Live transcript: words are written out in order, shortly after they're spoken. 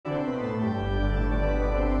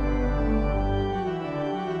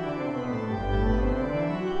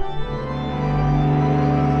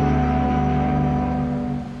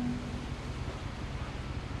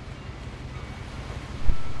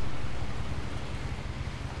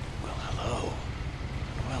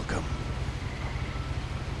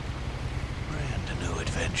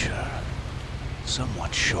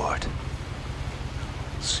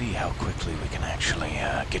see how quickly we can actually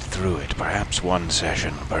get through it. Perhaps one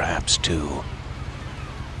session, perhaps two.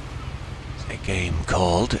 It's a game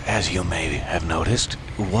called, as you may have noticed,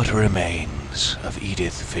 What Remains of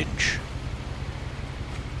Edith Finch.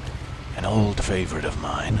 An old favorite of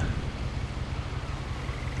mine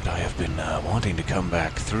that I have been wanting to come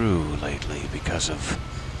back through lately because of...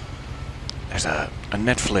 There's a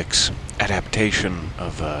Netflix adaptation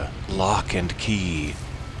of Lock and Key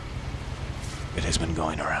that has been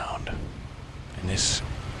going around. And this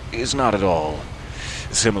is not at all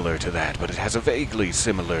similar to that, but it has a vaguely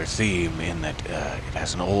similar theme in that it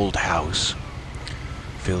has an old house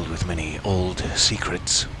filled with many old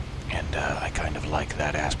secrets, and I kind of like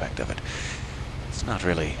that aspect of it. It's not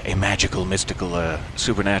really a magical, mystical,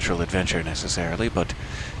 supernatural adventure necessarily, but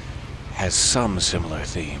has some similar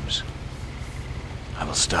themes. I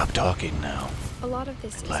will stop talking now. A lot of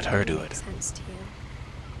this let her do it. Sense to you,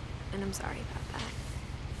 and I'm sorry about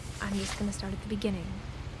that. I'm just gonna start at the beginning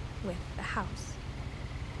with the house.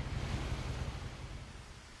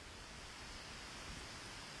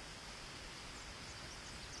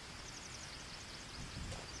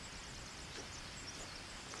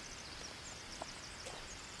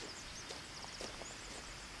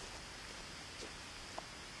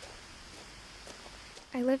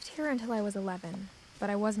 I lived here until I was 11. But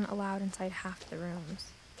I wasn't allowed inside half the rooms.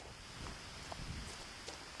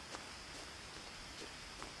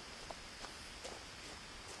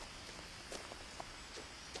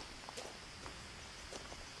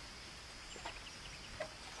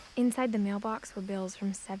 Inside the mailbox were bills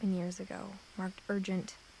from 7 years ago, marked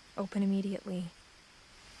urgent, open immediately.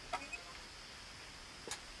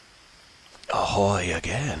 Ahoy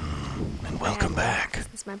again, and welcome back.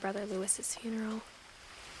 Since my brother Lewis's funeral.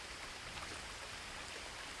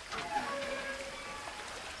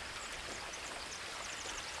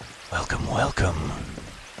 Welcome, welcome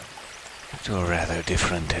to a rather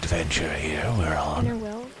different adventure here we're on. In her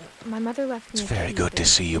will, my mother left me. It's very good to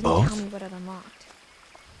see you both. Tell me what it unlocked.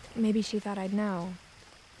 Maybe she thought I'd know,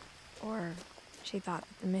 or she thought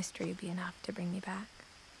that the mystery would be enough to bring me back.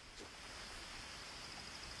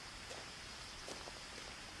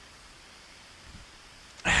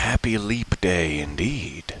 A happy leap day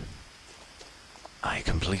indeed. I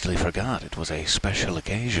completely forgot it was a special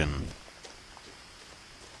occasion.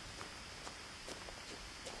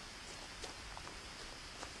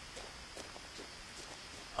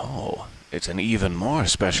 Oh, it's an even more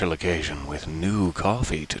special occasion with new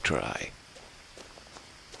coffee to try.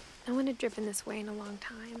 No one had driven this way in a long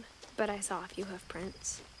time, but I saw a few hoof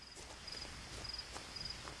prints.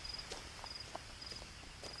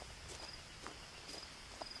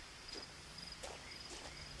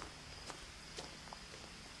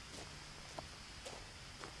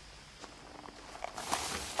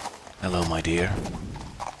 Hello, my dear.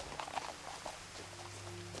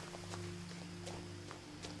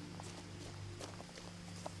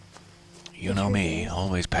 You know me,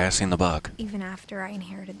 always passing the buck. Even after I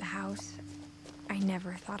inherited the house, I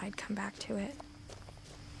never thought I'd come back to it.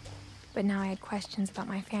 But now I had questions about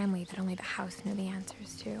my family that only the house knew the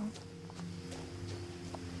answers to.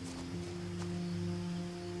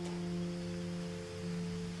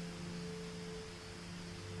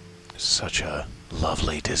 Such a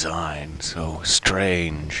lovely design, so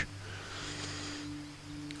strange.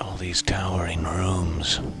 All these towering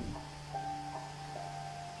rooms.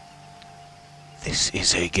 This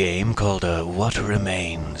is a game called What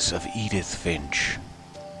Remains of Edith Finch.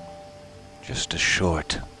 Just a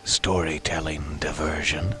short storytelling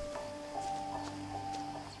diversion.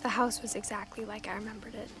 The house was exactly like I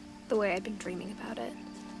remembered it, the way I'd been dreaming about it.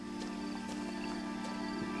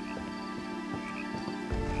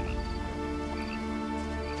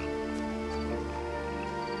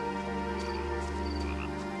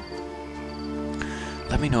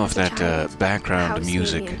 Let me know if that background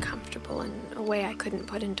music... made me uncomfortable in a way I couldn't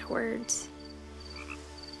put into words.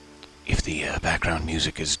 If the background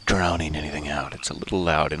music is drowning anything out, it's a little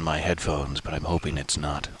loud in my headphones, but I'm hoping it's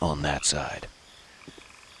not on that side.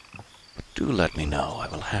 Do let me know. I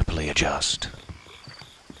will happily adjust.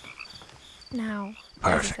 Now,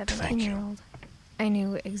 Perfect, as a thank you. 17-year-old, I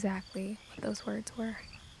knew exactly what those words were.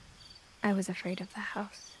 I was afraid of the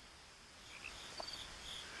house.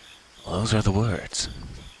 Well, those are the words.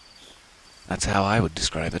 That's how I would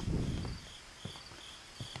describe it.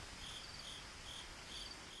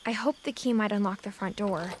 I hoped the key might unlock the front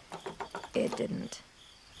door. It didn't.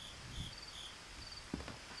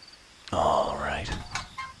 All right.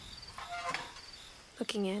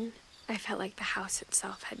 Looking in, I felt like the house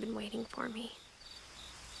itself had been waiting for me.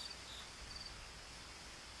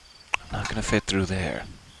 I'm not gonna fit through there.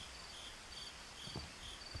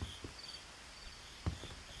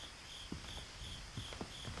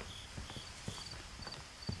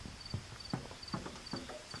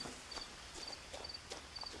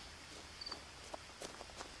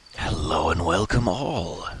 Hello and welcome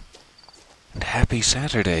all. And happy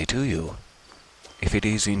Saturday to you, if it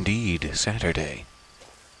is indeed Saturday,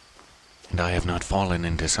 and I have not fallen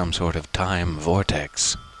into some sort of time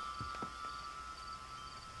vortex.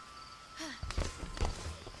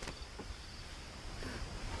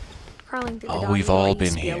 Crawling through the Oh, doggy we've door all used been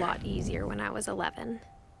to be here. a lot easier when I was 11.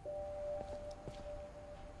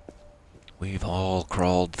 We've all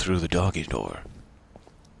crawled through the doggy door.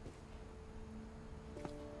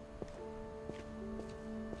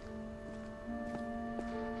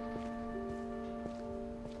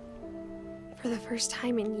 For the first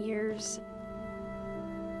time in years,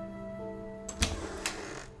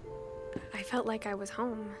 I felt like I was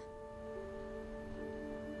home.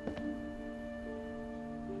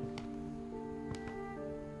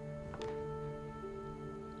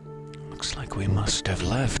 Looks like we must have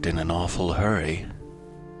left in an awful hurry.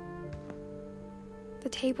 The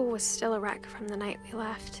table was still a wreck from the night we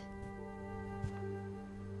left.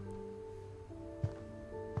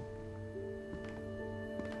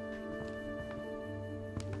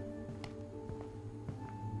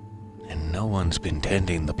 And no one's been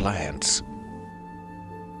tending the plants.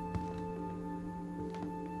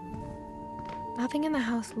 Nothing in the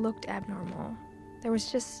house looked abnormal. There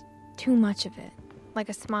was just too much of it, like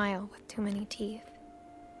a smile with too many teeth.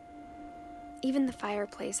 Even the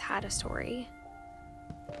fireplace had a story.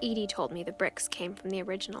 Edie told me the bricks came from the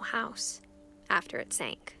original house, after it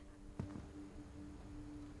sank.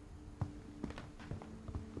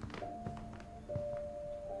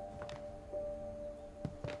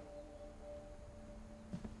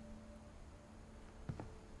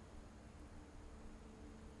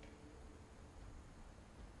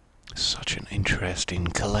 Such an interesting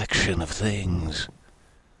collection of things.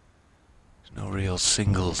 There's no real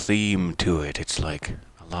single theme to it. It's like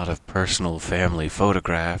a lot of personal family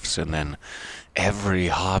photographs and then every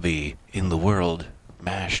hobby in the world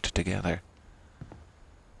mashed together.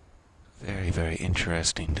 Very, very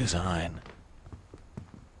interesting design.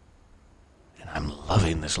 And I'm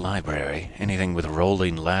loving this library. Anything with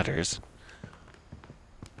rolling ladders.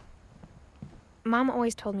 Mom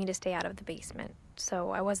always told me to stay out of the basement, so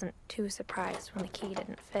I wasn't too surprised when the key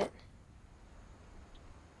didn't fit.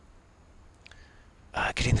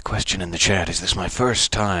 Getting the question in the chat, is this my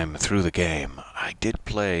first time through the game? I did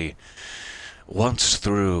play once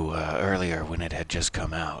through earlier when it had just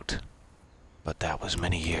come out, but that was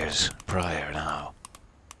many years prior now.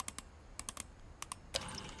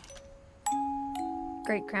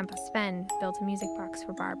 Great-Grandpa Sven built a music box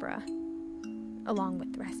for Barbara, along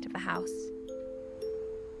with the rest of the house.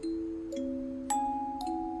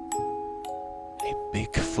 A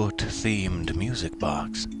Bigfoot-themed music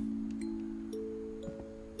box.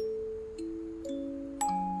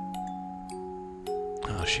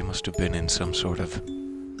 Oh, she must have been in some sort of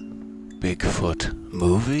Bigfoot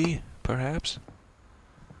movie, perhaps?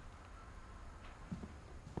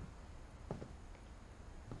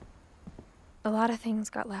 A lot of things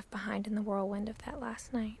got left behind in the whirlwind of that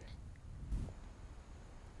last night.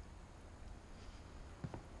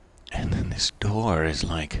 And then this door is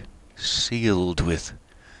like sealed with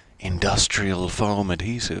industrial foam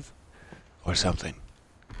adhesive or something.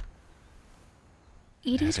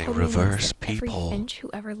 Edie There's a told me once reverse that every peephole. Finch who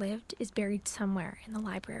ever lived is buried somewhere in the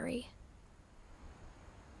library.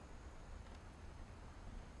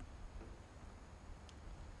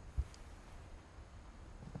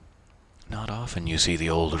 Not often you see the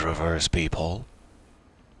old reverse peephole.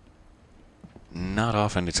 Not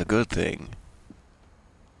often it's a good thing.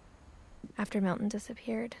 After Milton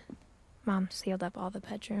disappeared, Mom sealed up all the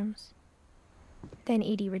bedrooms. Then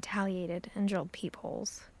Edie retaliated and drilled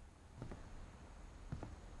peepholes.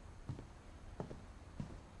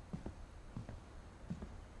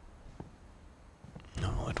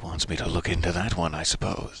 No, it wants me to look into that one, I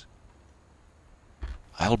suppose.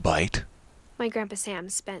 I'll bite. My Grandpa Sam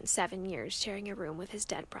spent 7 years sharing a room with his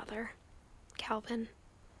dead brother, Calvin.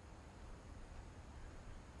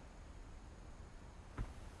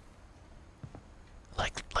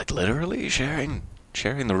 Like literally sharing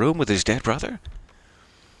the room with his dead brother?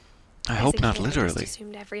 I hope not literally. I just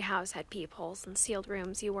assumed every house had peepholes and sealed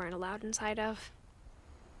rooms you weren't allowed inside of.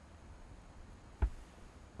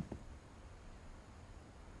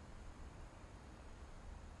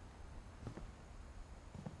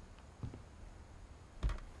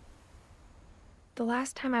 The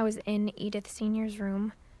last time I was in Edith Sr.'s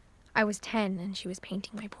room, I was 10 and she was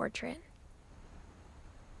painting my portrait.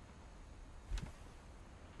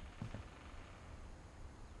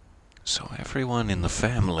 So everyone in the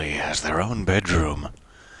family has their own bedroom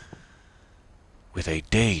with a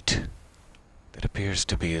date that appears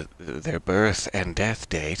to be their birth and death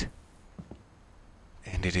date.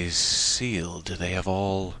 And it is sealed. They have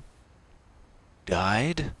all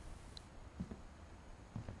died?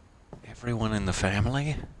 Everyone in the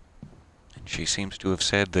family? And she seems to have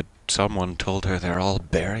said that someone told her they're all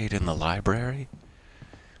buried in the library?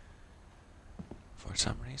 For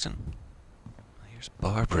some reason. Here's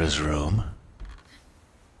Barbara's room.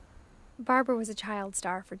 Barbara was a child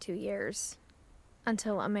star for 2 years,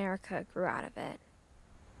 until America grew out of it.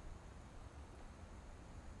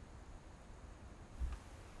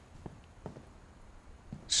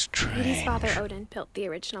 Strange. Edith's father, Odin, built the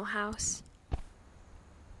original house.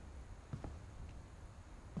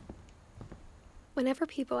 Whenever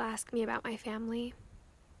people ask me about my family,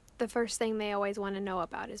 the first thing they always want to know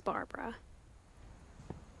about is Barbara.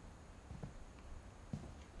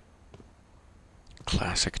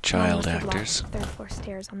 Classic child actors. Third floor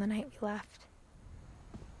stairs on the night we left.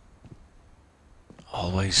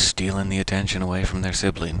 Always stealing the attention away from their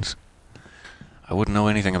siblings. I wouldn't know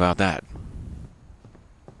anything about that.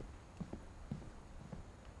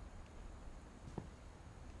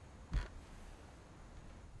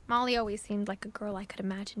 Molly always seemed like a girl I could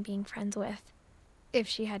imagine being friends with, if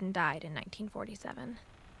she hadn't died in 1947.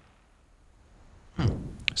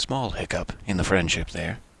 Small hiccup in the friendship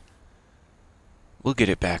there. We'll get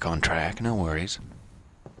it back on track, no worries.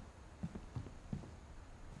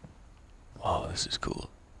 Whoa, this is cool.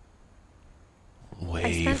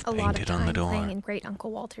 Wave I spent a lot of painted on the time door. playing in Great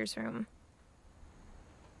Uncle Walter's room.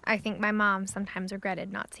 I think my mom sometimes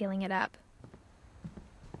regretted not sealing it up.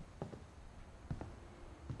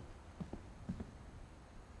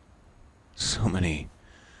 So many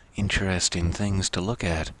interesting things to look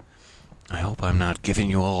at. I hope I'm not giving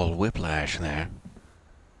you all whiplash there.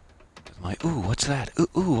 Ooh, what's that?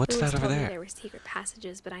 Ooh, what's that over there? There were secret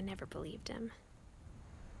passages, but I never believed him.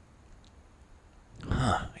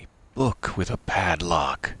 Huh, a book with a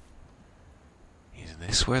padlock. Is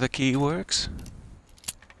this where the key works?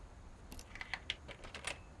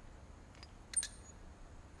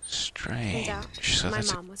 Strange. So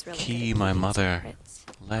that's a key my mother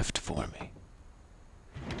left for me.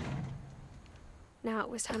 Now it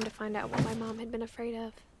was time to find out what my mom had been afraid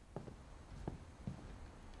of.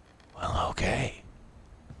 Well, okay.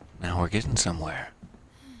 Now we're getting somewhere.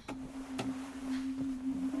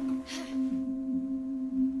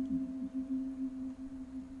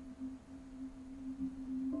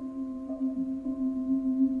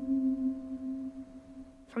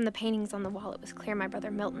 From the paintings on the wall, it was clear my brother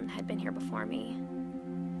Milton had been here before me.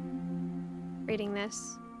 Reading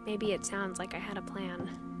this, maybe it sounds like I had a plan.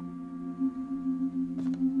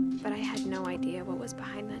 But I had no idea what was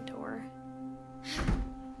behind that door.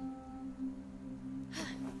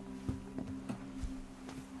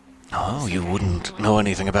 Oh, you wouldn't know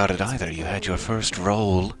anything about it either. You had your first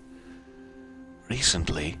role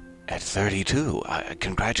recently at 32.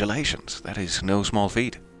 Congratulations. That is no small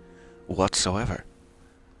feat whatsoever.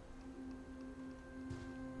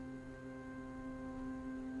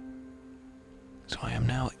 So I am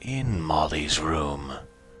now in Molly's room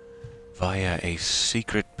via a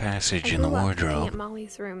secret passage in the wardrobe. I grew up looking at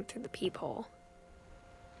Molly's room through the peephole.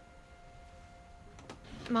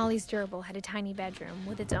 Molly's gerbil had a tiny bedroom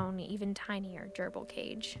with its own even tinier gerbil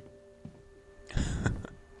cage.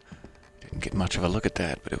 Didn't get much of a look at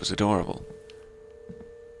that, but it was adorable.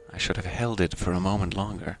 I should have held it for a moment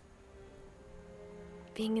longer.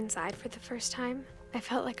 Being inside for the first time, I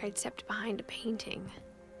felt like I'd stepped behind a painting.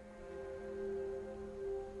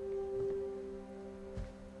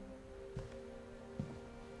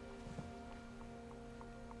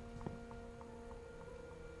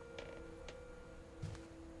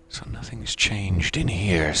 So nothing's changed in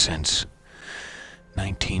here since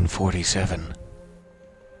 1947.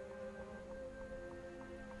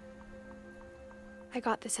 I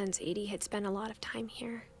got the sense Edie had spent a lot of time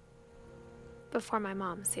here, before my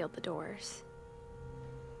mom sealed the doors.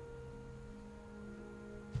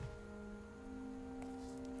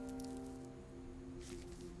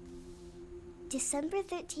 December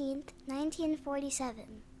 13th, 1947.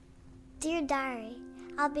 Dear Diary,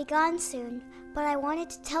 I'll be gone soon, but I wanted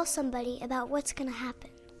to tell somebody about what's gonna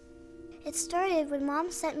happen. It started when Mom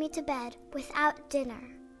sent me to bed without dinner.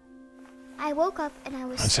 I woke up and I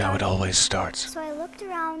was That's starving, how it always starts. so I looked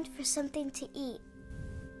around for something to eat.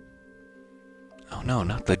 Oh no,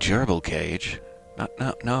 not the gerbil cage.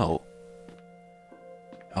 No.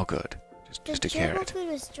 Oh good, just a carrot. The gerbil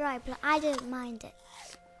food was dry, but I didn't mind it.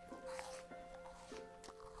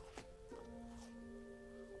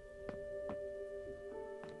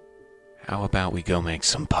 How about we go make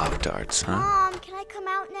some Pop-Tarts, huh? Mom, can I come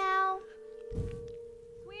out now?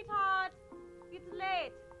 Sweetheart, it's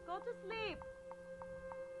late. Go to sleep.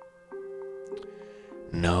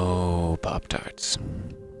 no Pop-Tarts.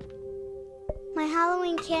 My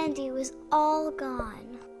Halloween candy was all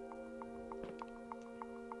gone.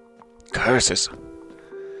 Curses.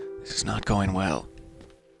 This is not going well.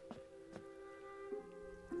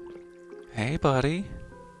 Hey, buddy.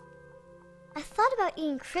 I thought about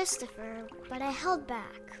eating Christopher, but I held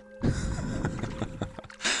back.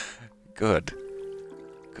 Good.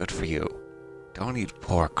 Good for you. Don't eat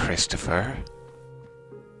poor Christopher.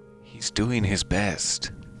 He's doing his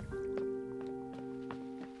best.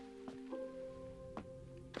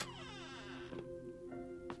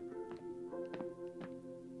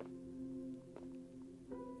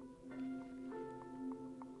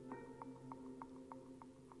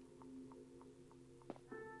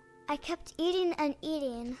 I kept eating and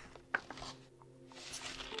eating.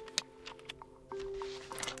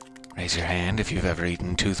 Raise your hand if you've ever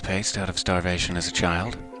eaten toothpaste out of starvation as a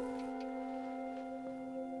child.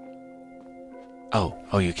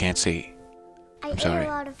 Oh, you can't see. I I'm ate sorry. a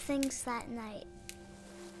lot of things that night.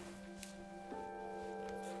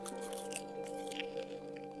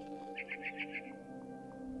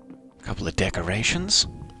 A couple of decorations.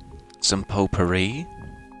 Some potpourri.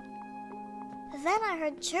 Then I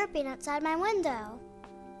heard chirping outside my window.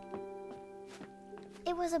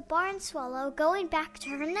 It was a barn swallow going back to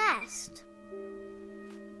her nest.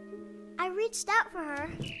 I reached out for her.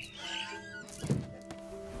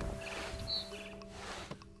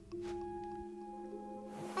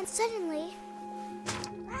 And suddenly,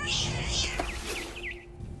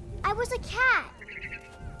 I was a cat.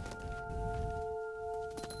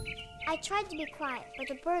 I tried to be quiet, but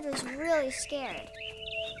the bird was really scared.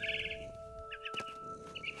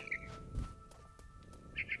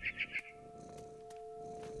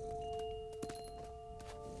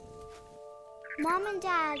 Mom and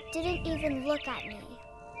Dad didn't even look at me.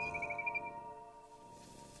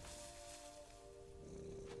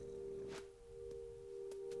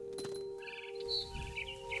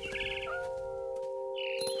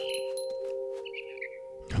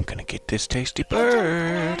 I'm gonna get this tasty I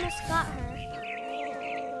bird. almost got her.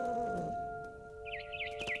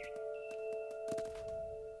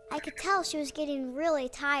 I could tell she was getting really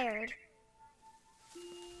tired.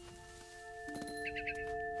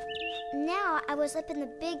 Now I was up in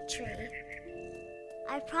the big tree.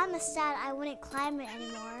 I promised Dad I wouldn't climb it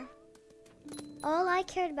anymore. All I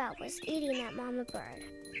cared about was eating that mama bird.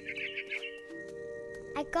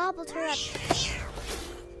 I gobbled her up.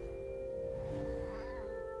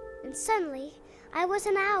 And suddenly, I was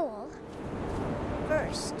an owl.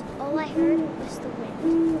 First, all I heard was the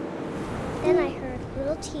wind. Then I heard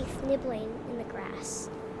little teeth nibbling in the grass.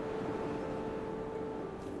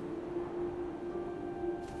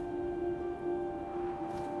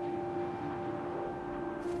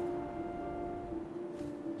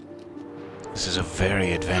 This is a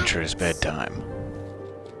very adventurous bedtime.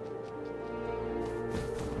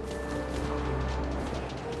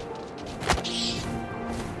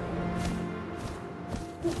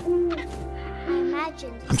 I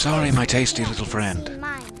imagined. I'm sorry, my tasty little friend. See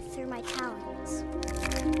mine through my talons.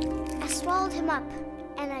 I swallowed him up,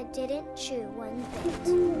 and I didn't chew one bit.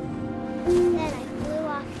 Then I flew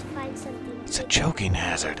off to find something. It's a choking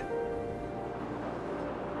hazard.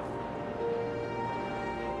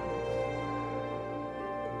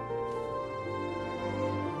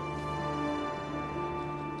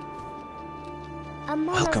 A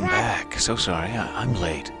mama Welcome rabbit. back. So sorry, I'm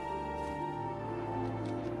late.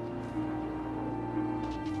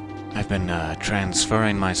 I've been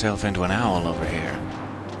transferring myself into an owl over here.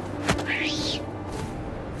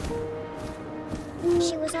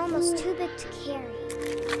 She was almost too big to carry.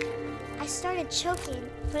 I started choking,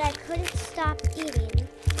 but I couldn't stop eating.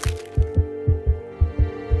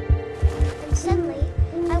 And suddenly,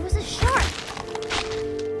 I was a shark.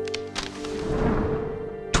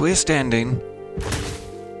 Twist ending.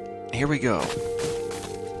 Here we go.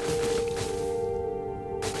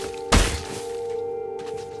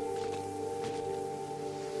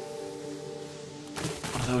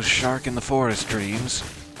 One of those shark in the forest dreams.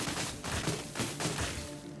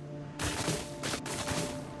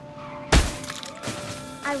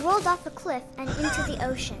 I rolled off a cliff and into the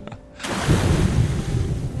ocean.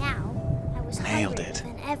 Now, I was Nailed hungrier it.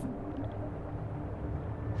 than ever.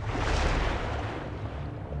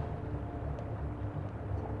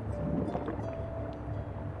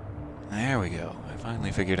 There we go. I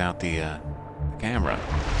finally figured out the camera.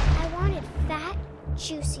 I wanted fat,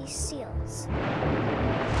 juicy seals.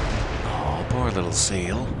 Oh, poor little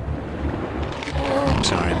seal. I'm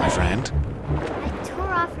sorry, my friend. I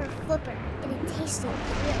tore off her flipper, and it tasted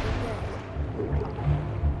really good.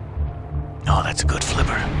 Oh, that's a good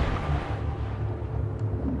flipper.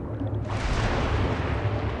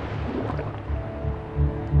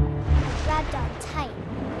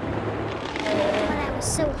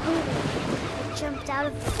 was so hungry, I jumped out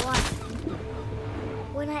of the water.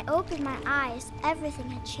 When I opened my eyes, everything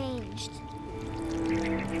had changed.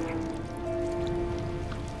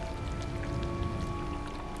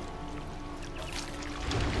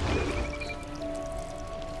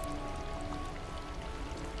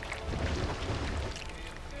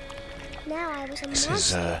 Now I was a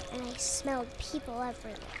monster, and I smelled people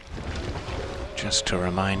everywhere. Just to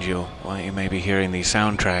remind you why you may be hearing the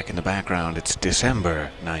soundtrack in the background, it's December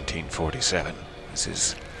 1947. This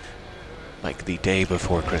is like the day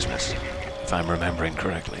before Christmas, if I'm remembering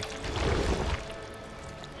correctly.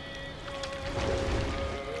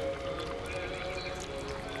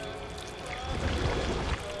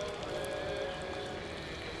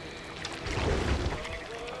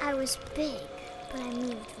 I was big, but I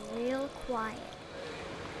moved real quiet.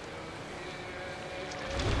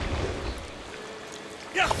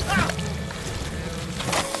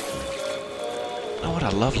 Oh, what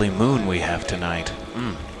a lovely moon we have tonight.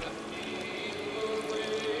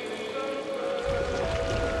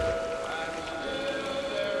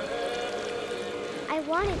 I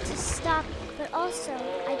wanted to stop, but also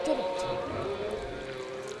I didn't.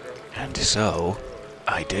 And so,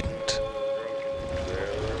 I didn't.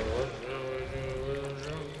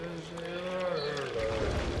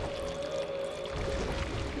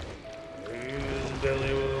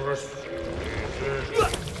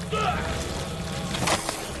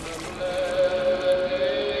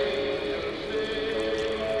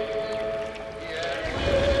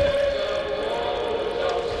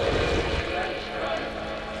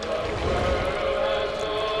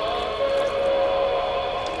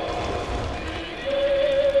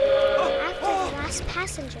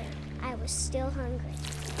 Passenger, I was still hungry.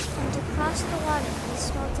 And to cross the water, I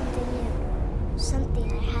smelled something new.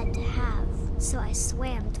 Something I had to have, so I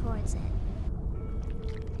swam towards it.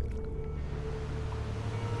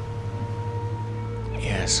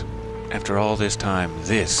 Yes, after all this time,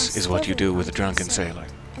 this is what you do with a drunken sailor.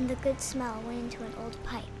 And the good smell went into an old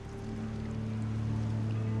pipe.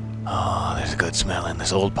 Oh, there's a good smell in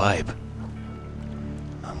this old pipe.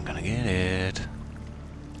 I'm gonna get it.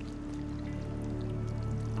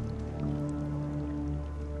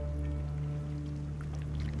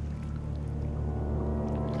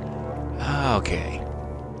 Okay.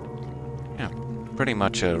 Yeah, pretty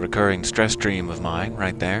much a recurring stress dream of mine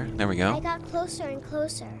right there. There we go. I got closer and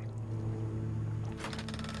closer.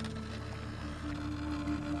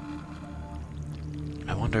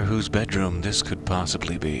 I wonder whose bedroom this could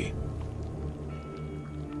possibly be.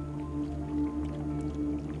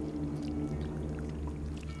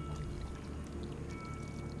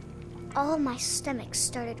 All my stomach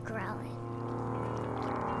started growling.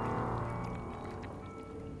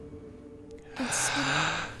 And suddenly,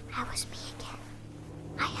 I was me again.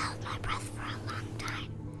 I held my breath for a long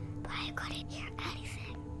time, but I couldn't hear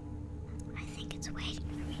anything. I think it's waiting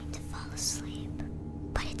for me to fall asleep.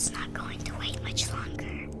 But it's not going to wait much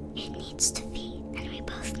longer. It needs to feed, and we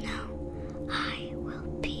both know I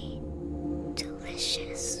will be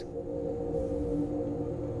delicious.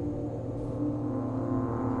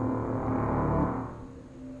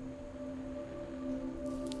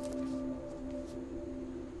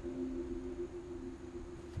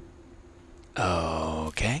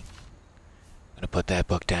 Okay. I'm gonna put that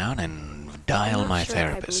book down and dial my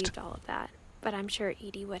therapist. I believed all of that, but I'm sure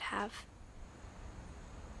Edie would have.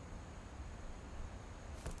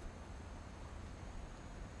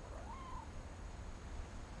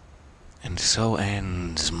 And so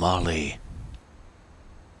ends Molly.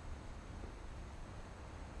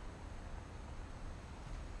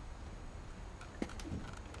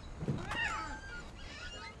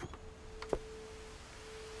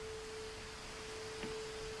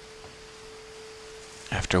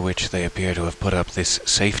 After which they appear to have put up this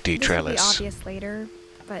safety trellis. This will be obvious later,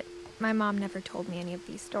 but my mom never told me any of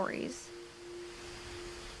these stories.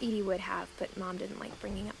 Edie would have, but Mom didn't like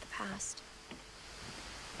bringing up the past.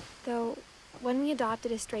 Though, when we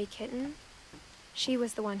adopted a stray kitten, she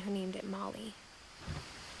was the one who named it Molly.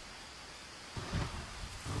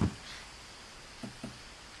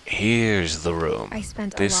 Here's the room. I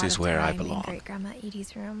spent this a lot is of where I time belong. in Great-Grandma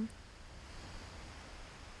Edie's room.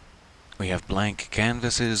 We have blank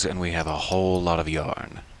canvases and we have a whole lot of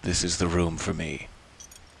yarn. This is the room for me.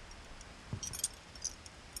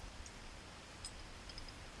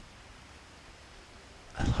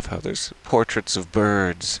 I love how there's portraits of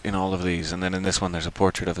birds in all of these, and then in this one there's a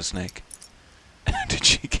portrait of a snake. Did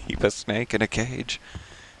she keep a snake in a cage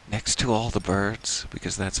next to all the birds?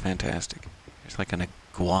 Because that's fantastic. There's like an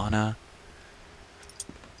iguana.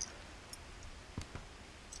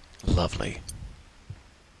 Lovely.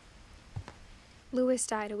 Louis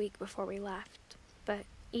died a week before we left, but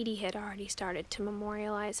Edie had already started to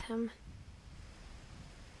memorialize him.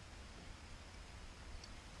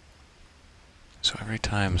 So every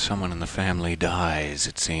time someone in the family dies,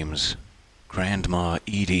 it seems Grandma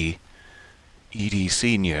Edie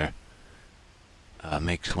Sr.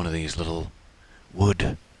 Makes one of these little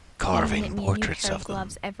wood carving portraits of them.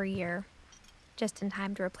 Gloves every year, just in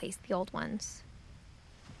time to replace the old ones.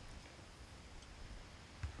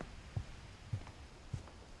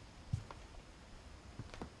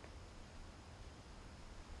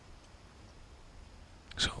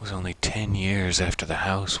 So it was only 10 years after the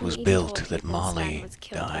house was built that Molly was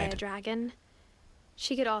killed by a died. dragon.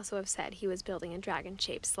 She could also have said he was building a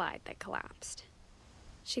dragon-shaped slide that collapsed.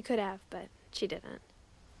 She could have, but she didn't.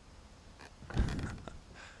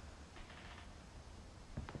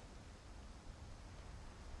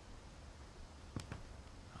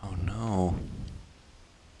 Oh no.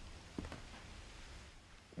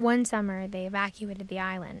 One summer, they evacuated the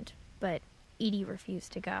island, but Edie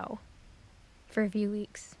refused to go. For a few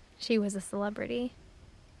weeks, she was a celebrity.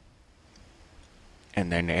 And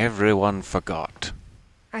then everyone forgot.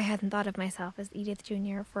 I hadn't thought of myself as Edith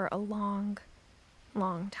Jr. for a long,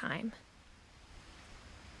 long time.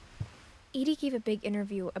 Edie gave a big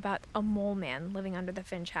interview about a mole man living under the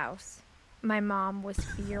Finch house. My mom was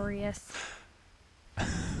furious.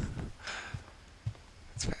 That's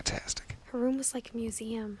fantastic. Her room was like a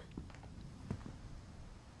museum.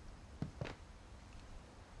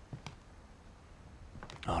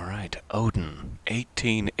 All right, Odin,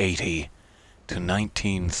 1880 to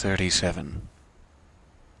 1937.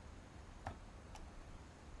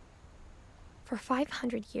 For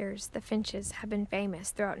 500 years, the Finches have been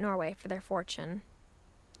famous throughout Norway for their fortune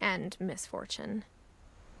and misfortune.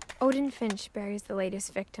 Odin Finch buries the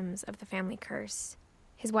latest victims of the family curse,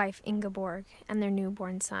 his wife Ingeborg and their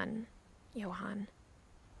newborn son, Johan.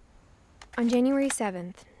 On January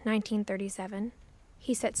 7th, 1937,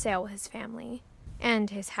 he set sail with his family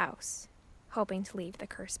and his house, hoping to leave the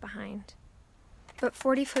curse behind. But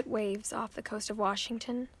 40-foot waves off the coast of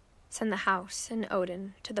Washington send the house and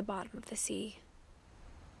Odin to the bottom of the sea.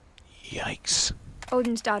 Yikes.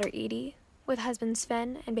 Odin's daughter Edie, with husband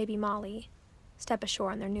Sven and baby Molly, step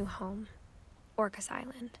ashore on their new home, Orcas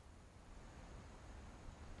Island.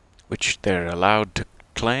 Which they're allowed to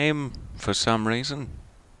claim for some reason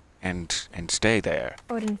and stay there.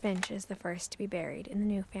 Odin Finch is the first to be buried in the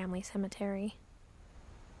new family cemetery.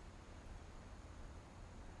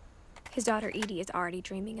 His daughter Edie is already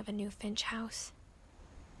dreaming of a new Finch house.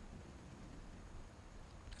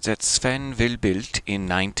 That Sven will built in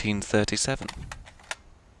 1937.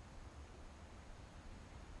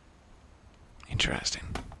 Interesting.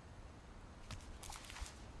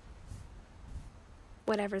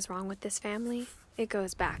 Whatever's wrong with this family, it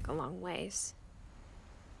goes back a long ways.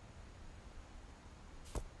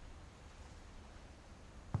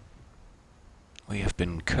 We have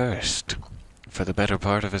been cursed for the better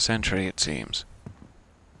part of a century, it seems.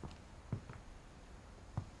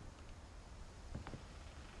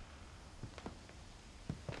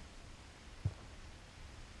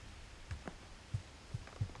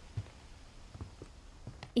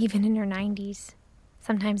 Even in her 90s,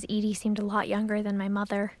 sometimes Edie seemed a lot younger than my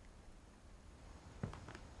mother.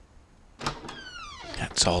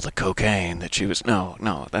 That's all the cocaine that she was...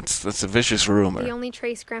 No, that's a vicious rumor. The only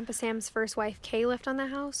trace Grandpa Sam's first wife, Kay, left on the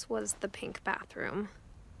house was the pink bathroom.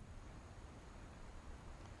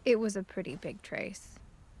 It was a pretty big trace.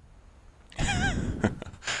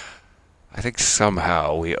 I think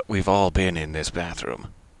somehow we've all been in this bathroom.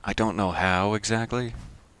 I don't know how exactly,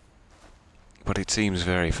 but it seems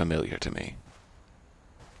very familiar to me.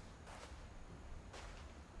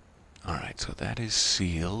 Alright, so that is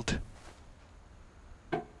sealed.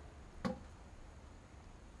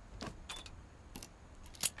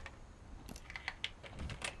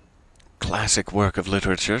 Classic work of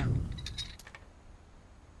literature.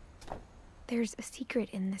 There's a secret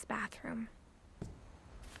in this bathroom.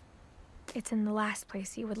 It's in the last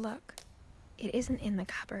place you would look. It isn't in the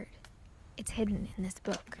cupboard. It's hidden in this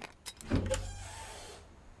book.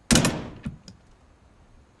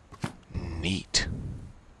 Neat.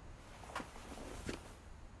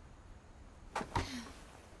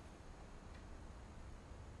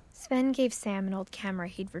 Sven gave Sam an old camera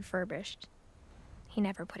he'd refurbished. He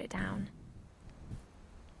never put it down.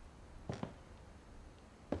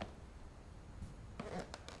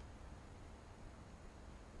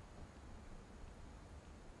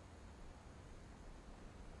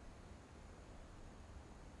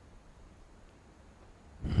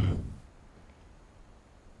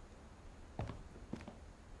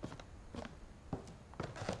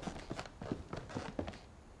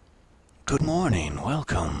 Good morning.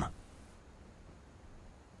 Welcome.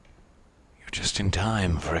 You're just in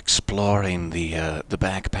time for exploring the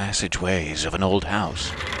back passageways of an old house.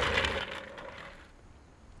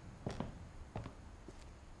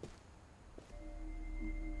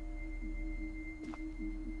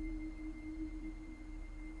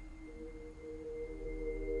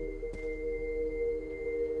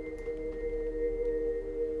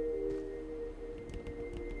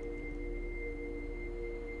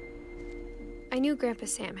 I knew Grandpa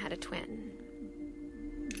Sam had a twin.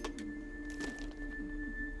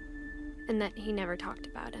 And that he never talked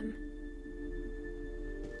about him.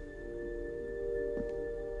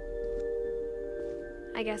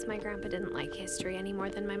 I guess my grandpa didn't like history any more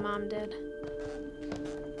than my mom did.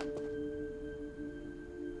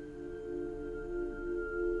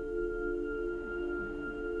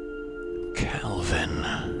 Calvin,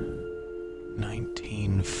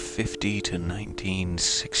 1950 to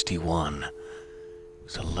 1961.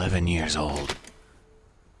 He was 11 years old.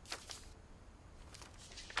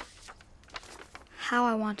 How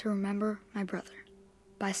I Want to Remember My Brother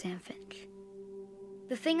by Sam Finch.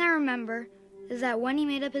 The thing I remember is that when he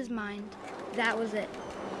made up his mind, that was it.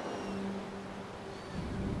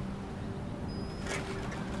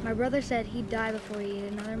 My brother said he'd die before he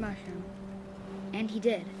ate another mushroom, and he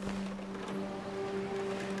did.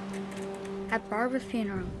 At Barbara's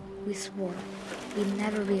funeral, we swore we'd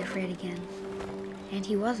never be afraid again, and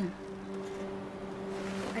he wasn't.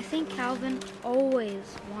 I think Calvin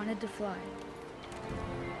always wanted to fly.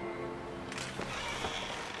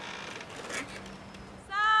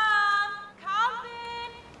 Sam!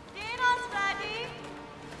 Calvin! Dinner's ready!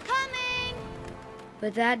 Coming!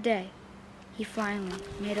 But that day, he finally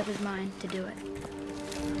made up his mind to do it.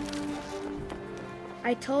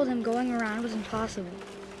 I told him going around was impossible.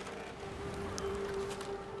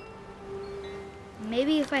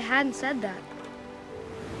 Maybe if I hadn't said that.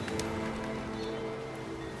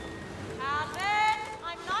 Calvin!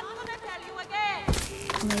 I'm not gonna tell you again!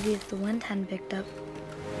 Maybe if the wind hadn't picked up.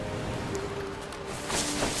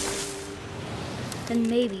 Then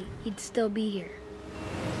maybe he'd still be here.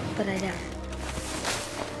 But I doubt it.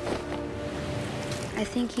 I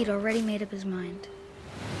think he'd already made up his mind.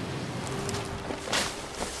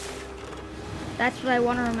 That's what I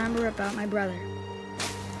want to remember about my brother.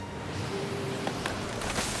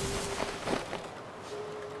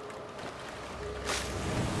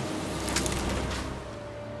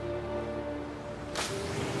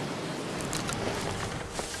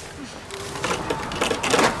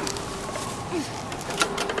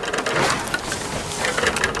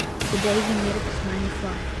 The day he made up his mind to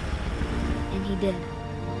fly. And he did.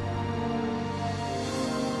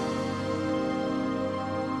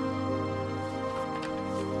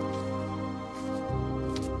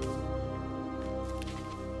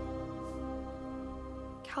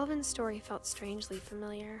 Calvin's story felt strangely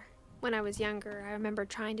familiar. When I was younger, I remember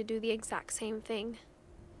trying to do the exact same thing.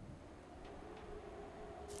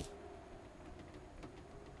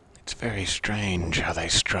 It's very strange how they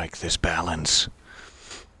strike this balance.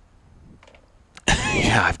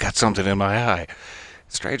 Yeah, I've got something in my eye.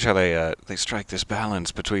 Strange how they strike this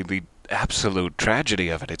balance between the absolute tragedy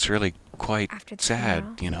of it. It's really quite After the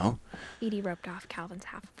sad, funeral, you know? Edie roped off Calvin's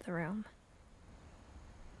half of the room.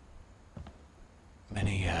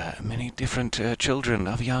 Many different children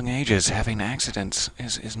of young ages having accidents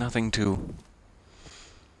is nothing to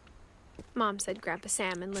Mom said Grandpa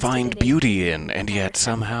Sam enlisted find at beauty 18 in, and never yet said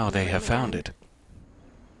somehow they anything have found again. it.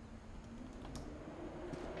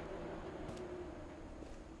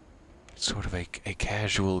 It's sort of a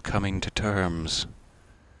casual coming to terms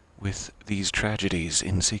with these tragedies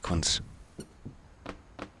in sequence.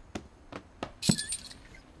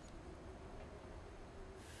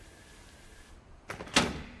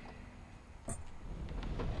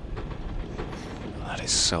 That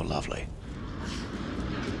is so lovely.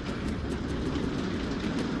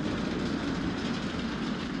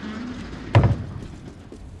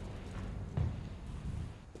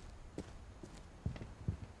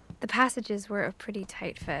 The passages were a pretty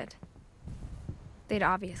tight fit. They'd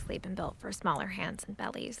obviously been built for smaller hands and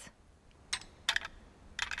bellies.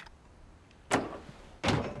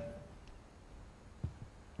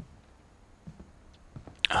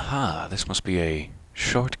 Aha, this must be a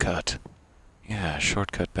shortcut. Yeah,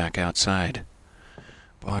 shortcut back outside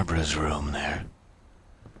Barbara's room there.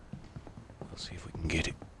 We'll see if we can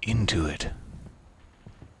get into it.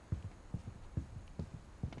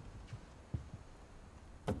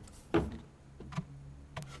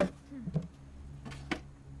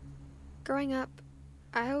 Growing up,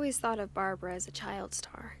 I always thought of Barbara as a child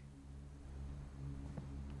star.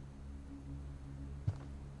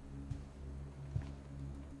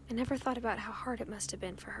 I never thought about how hard it must have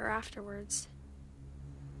been for her afterwards.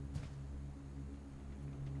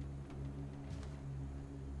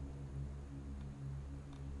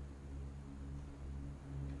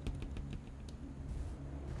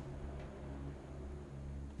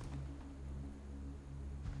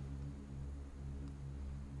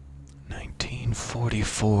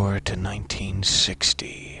 '44 to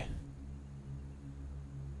 1960.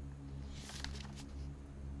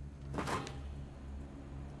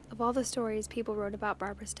 Of all the stories people wrote about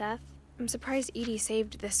Barbara's death, I'm surprised Edie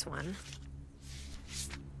saved this one.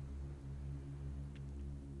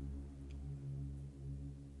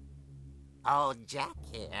 Old Jack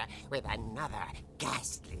here with another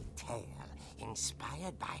ghastly tale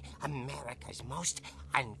inspired by America's most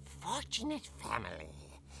unfortunate family.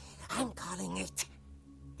 I'm calling it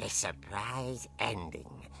The Surprise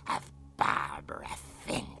Ending of Barbara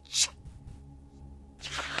Finch.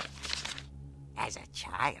 As a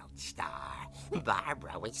child star,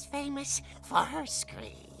 Barbara was famous for her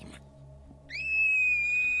scream.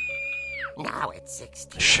 Now at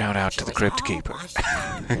 16, Shout out to the Crypt Keeper.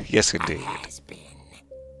 Yes, indeed. Has been.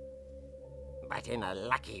 But in a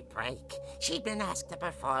lucky break, she'd been asked to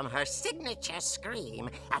perform her signature scream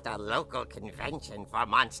at a local convention for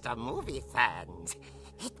monster movie fans.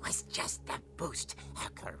 It was just the boost her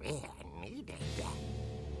career needed.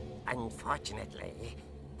 Unfortunately,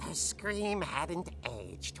 her scream hadn't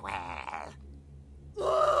aged well.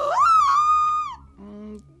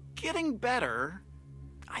 Getting better.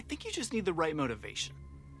 I think you just need the right motivation.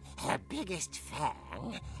 Her biggest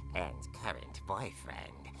fan and current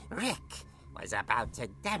boyfriend, Rick, was about to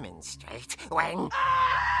demonstrate when...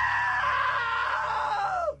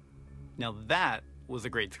 Now that was a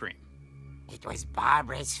great scream. It was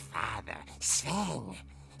Barbara's father, Sven.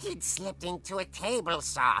 He'd slipped into a table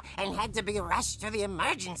saw and had to be rushed to the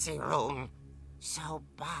emergency room. So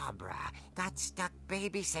Barbara got stuck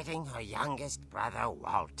babysitting her youngest brother,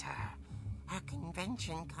 Walter. Her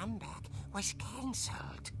convention comeback was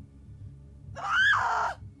cancelled.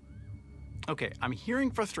 Okay, I'm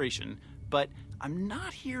hearing frustration, but I'm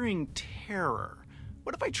not hearing terror.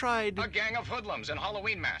 What if I tried... A gang of hoodlums in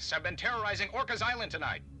Halloween masks have been terrorizing Orcas Island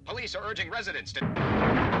tonight. Police are urging residents to...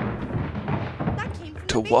 That came from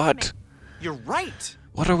To the what? basement. You're right!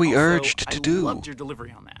 What are we Also, urged to do? I loved your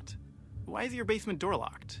delivery on that. Why is your basement door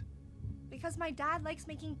locked? Because my dad likes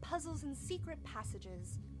making puzzles and secret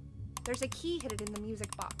passages. There's a key hidden in the music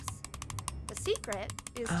box. The secret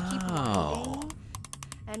is to keep winding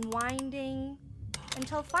and winding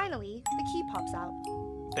until finally the key pops out.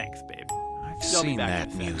 Thanks, babe. I've I'll be seen back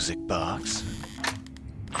that in a sec. music box.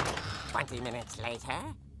 20 minutes later,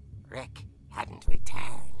 Rick hadn't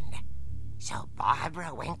returned. So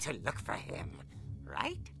Barbara went to look for him.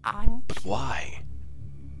 Right on. But why?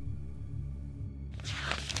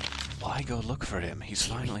 Why go look for him? He's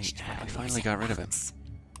finally got rid of him.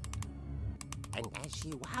 And as she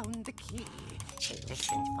wound the key, she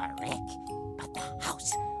listened for Rick, but the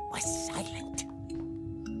house was silent.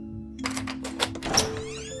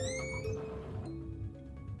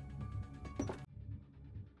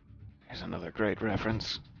 Here's another great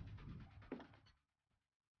reference.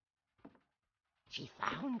 She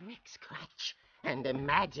found Rick's crutch and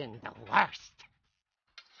imagined the worst.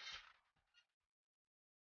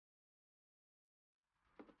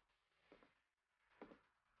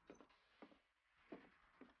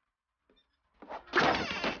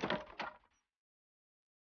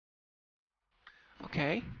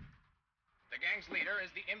 Okay. The gang's leader is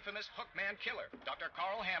the infamous Hookman killer, Dr.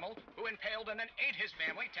 Carl Hamill, who impaled and then ate his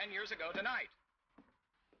family 10 years ago tonight.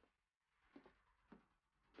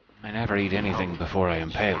 I never eat anything before I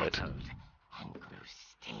impale it. And grew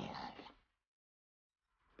still.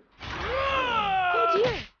 Oh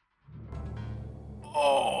dear!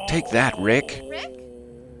 Take that, Rick. Rick?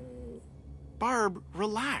 Barb,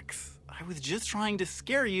 relax. I was just trying to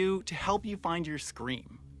scare you to help you find your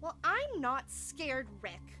scream. Well, I'm not scared,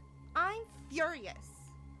 Rick. I'm furious.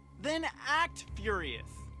 Then act furious.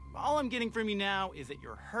 All I'm getting from you now is that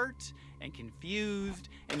you're hurt and confused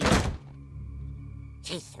and you're...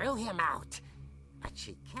 She threw him out, but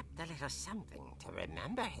she kept a little something to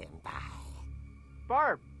remember him by.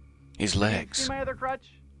 Barb, His see legs. my other crutch?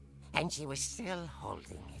 And she was still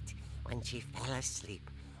holding it when she fell asleep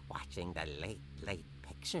watching the late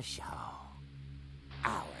picture show.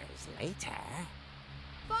 Hours later...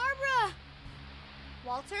 Barbara!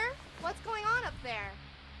 Walter, what's going on up there?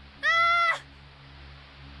 Ah!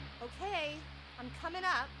 Okay, I'm coming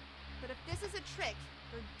up, but if this is a trick,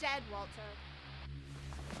 you're dead, Walter.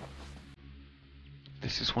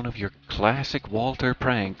 This is one of your classic Walter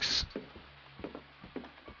pranks.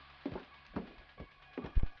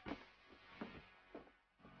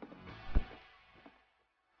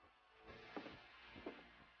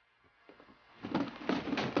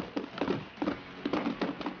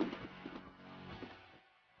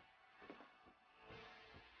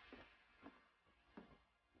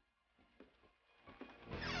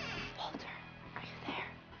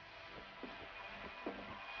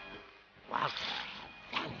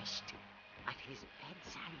 his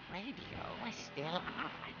bedside radio was still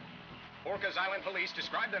on. Orcas Island police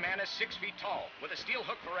describe the man as 6 feet tall, with a steel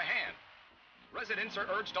hook for a hand. Residents are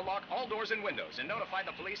urged to lock all doors and windows and notify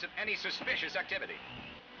the police of any suspicious activity.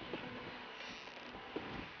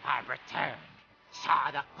 Barbara turned,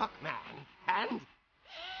 saw the hook man, and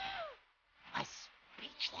was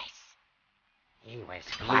speechless. He was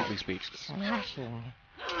Completely speechless. smashing.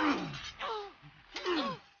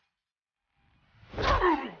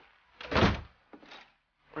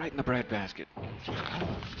 Right in the breadbasket. He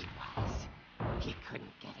was. He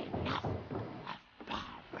couldn't get enough of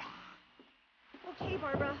Barbara. Okay,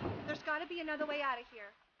 Barbara. There's got to be another way out of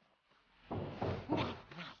here. That night,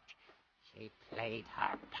 she played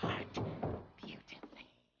her part beautifully.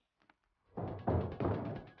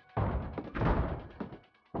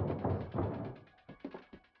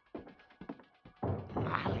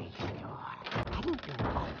 Molly's door hadn't been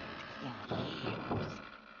opened in years.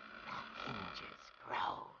 The hinges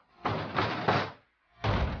groaned.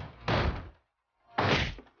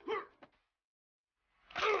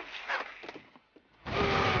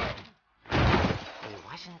 He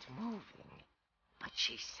wasn't moving, but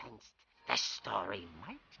she sensed the story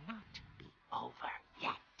might not be over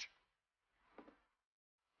yet.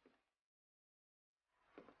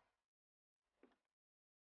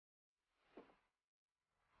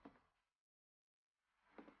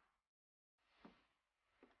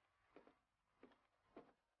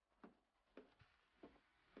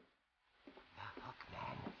 The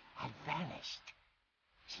hookman had vanished.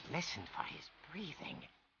 She listened for his breathing,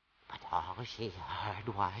 but all she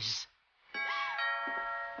heard was...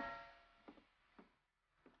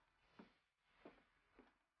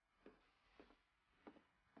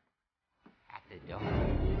 At the door,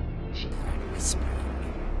 she heard whispering.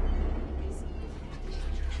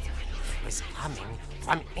 It was coming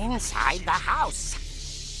from inside the house.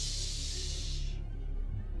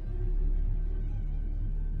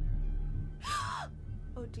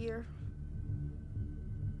 Oh, dear.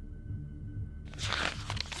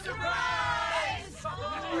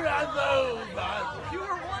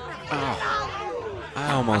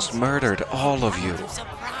 I almost murdered all of you.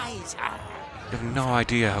 Surprise her. You have no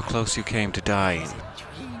idea how close you came to dying.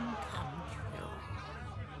 Dream come true.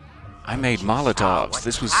 I made Molotovs.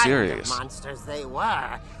 This was serious. What kind of monsters they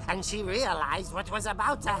were, and she realized what was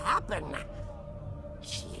about to happen.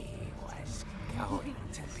 She was going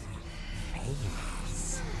to be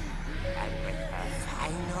famous. And with her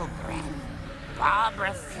final breath,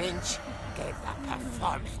 Barbara Finch gave the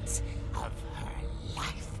performance of her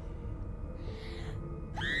life.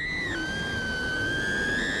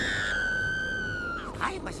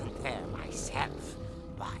 I wasn't there myself,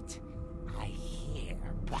 but I hear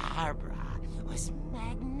Barbara was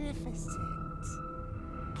magnificent.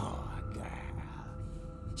 Poor girl.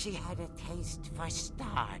 She had a taste for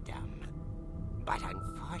stardom. But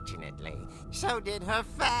unfortunately, so did her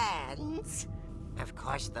fans. Of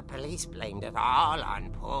course, the police blamed it all on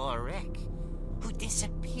poor Rick, who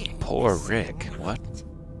disappeared. Poor the same Rick? night. What?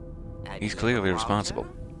 And He's you clearly know, responsible.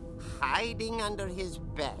 Walter, hiding under his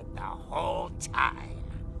bed the whole time.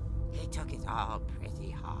 He took it all pretty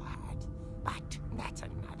hard, but that's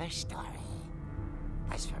another story.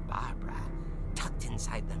 As for Barbara, tucked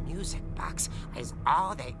inside the music box is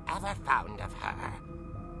all they ever found of her.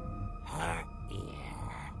 Her ear.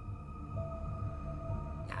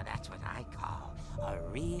 Now that's what I call a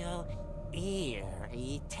real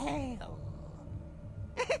eerie tale.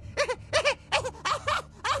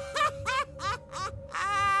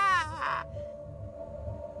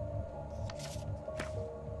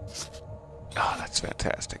 Oh, that's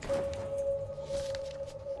fantastic. That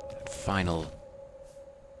final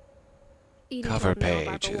Edie cover told me all page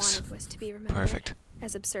Barbara is wanted was to be remembered, perfect.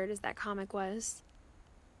 as absurd as that comic was.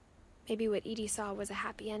 Maybe what Edie saw was a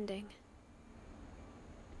happy ending.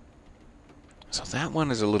 So that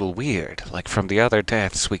one is a little weird. Like from the other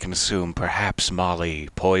deaths, we can assume perhaps Molly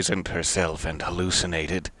poisoned herself and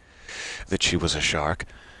hallucinated that she was a shark.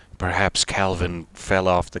 Perhaps Calvin fell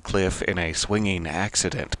off the cliff in a swinging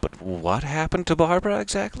accident. But what happened to Barbara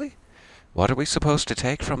exactly? What are we supposed to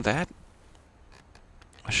take from that?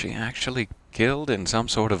 Was she actually killed in some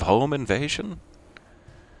sort of home invasion?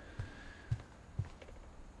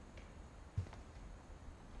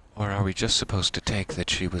 Or are we just supposed to take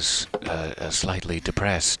that she was slightly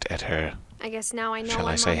depressed at her, I guess now I know shall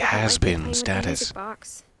why I say, Mom didn't like me has-been playing with the status? music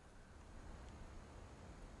box.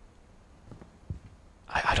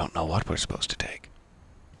 I don't know what we're supposed to take.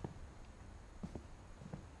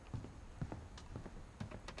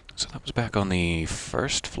 So that was back on the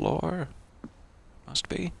first floor? Must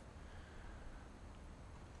be.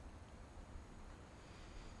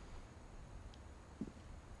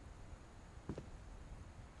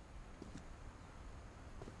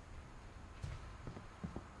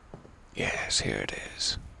 Yes, here it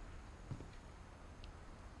is.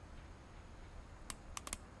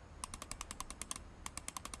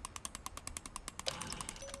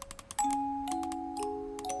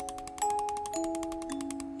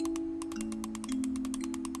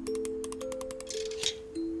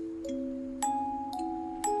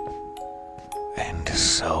 And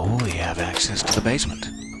so we have access to the basement.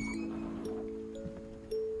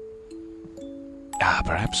 Ah,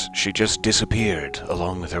 perhaps she just disappeared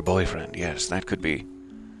along with her boyfriend. Yes, that could be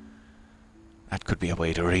a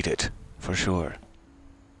way to read it, for sure.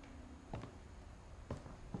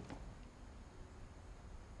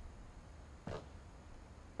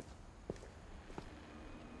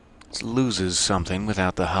 This loses something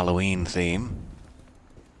without the Halloween theme,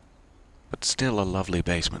 but still a lovely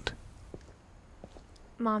basement.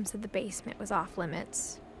 Mom said the basement was off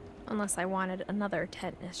limits, unless I wanted another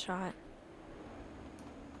tetanus shot.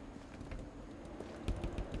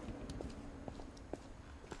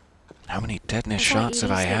 How many tetanus shots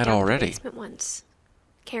have I had already? Basement once,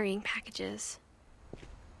 carrying packages.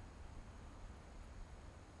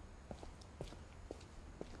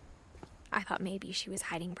 I thought maybe she was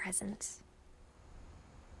hiding presents.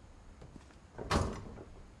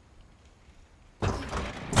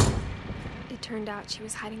 It turned out she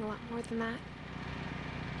was hiding a lot more than that.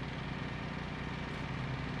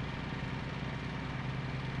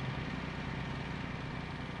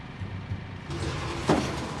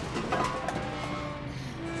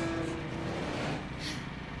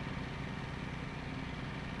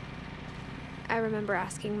 I remember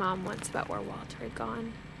asking Mom once about where Walter had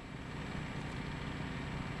gone.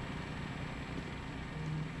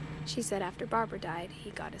 She said after Barbara died,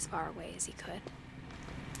 he got as far away as he could.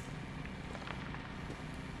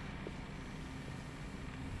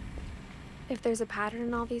 If there's a pattern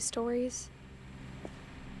in all these stories,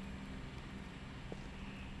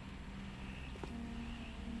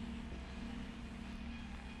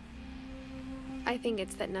 I think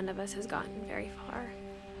it's that none of us has gotten very far.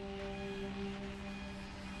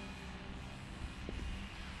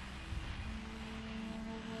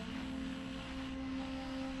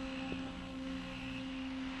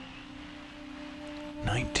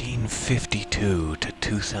 (1952 to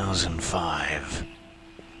 2005).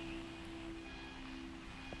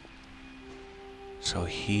 So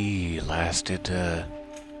he lasted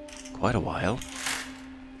quite a while.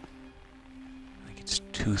 I think it's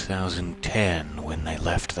 2010 when they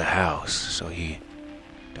left the house, so he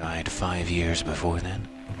died 5 years before then.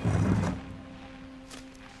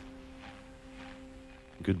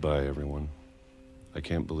 Goodbye, everyone. I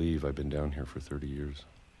can't believe I've been down here for 30 years.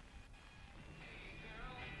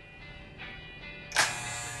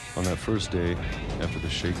 On that first day, after the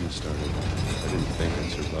shaking started, I didn't think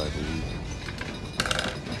I'd survive a week.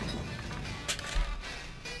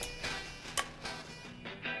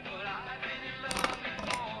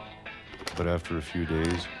 But after a few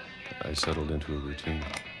days, I settled into a routine.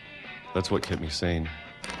 That's what kept me sane.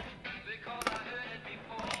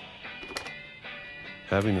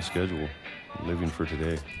 Having a schedule, living for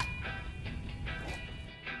today.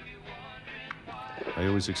 I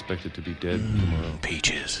always expected to be dead tomorrow.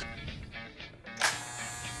 Peaches.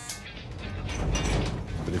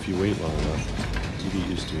 But if you wait long enough, you get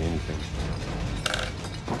used to anything.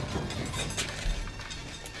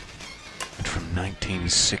 And from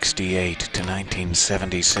 1968 to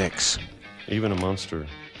 1976. Even a monster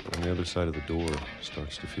on the other side of the door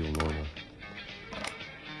starts to feel normal.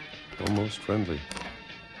 Almost friendly.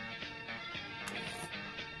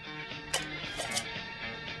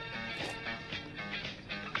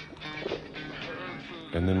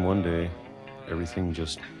 And then one day, everything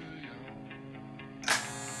just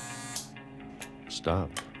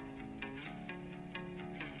stopped.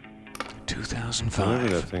 2005. Whatever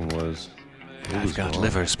that thing was, it I've was got gone.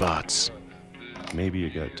 liver spots. Maybe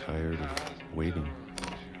it got tired of waiting.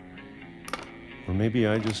 Or maybe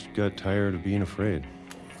I just got tired of being afraid.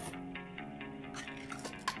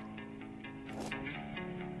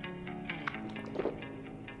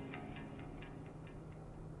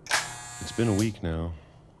 It's been a week now,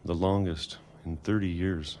 the longest in 30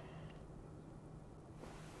 years.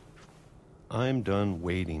 I'm done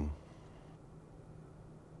waiting.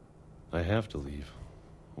 I have to leave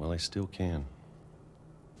while I still can.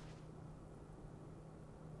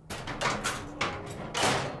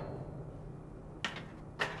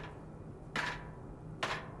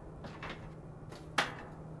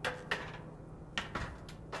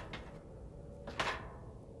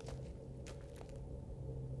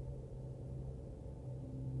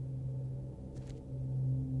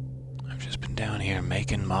 I've just been down here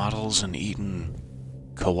making models and eating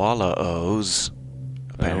koala O's.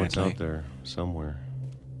 apparently. I know it's out there, somewhere.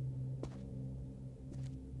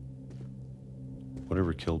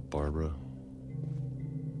 Whatever killed Barbara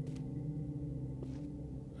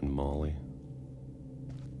and Molly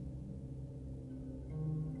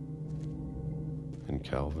and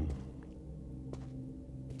Calvin.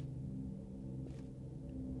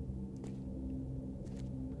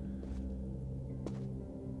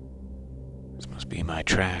 This must be my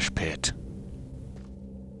trash pit.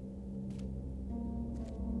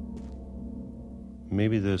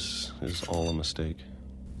 Maybe this is all a mistake.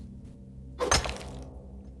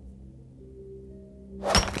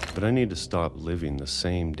 But I need to stop living the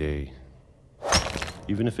same day,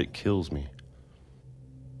 even if it kills me.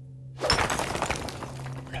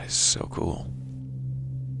 That is so cool.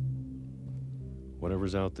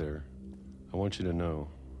 Whatever's out there, I want you to know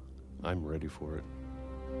I'm ready for it.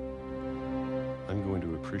 I'm going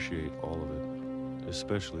to appreciate all of it,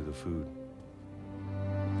 especially the food.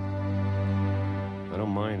 I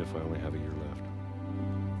don't mind if I only have a year left,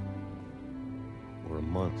 or a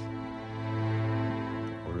month,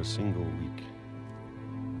 or a single week.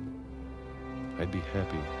 I'd be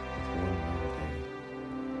happy with one more day.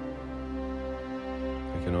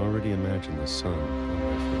 I can already imagine the sun on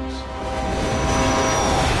my face.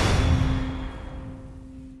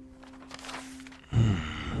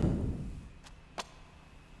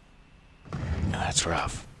 That's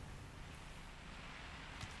rough.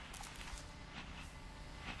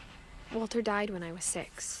 Walter died when I was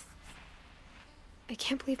 6. I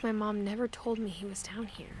can't believe my mom never told me he was down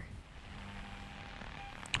here.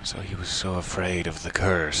 So he was so afraid of the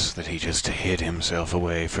curse that he just hid himself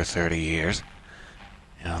away for 30 years.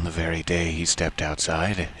 And on the very day he stepped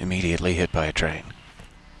outside, immediately hit by a train.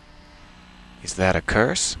 Is that a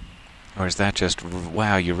curse? Or is that just,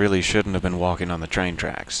 wow, you really shouldn't have been walking on the train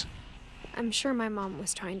tracks? I'm sure my mom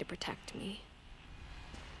was trying to protect me.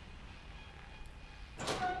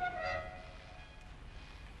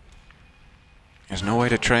 There's no way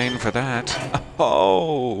to train for that.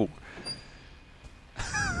 Oh!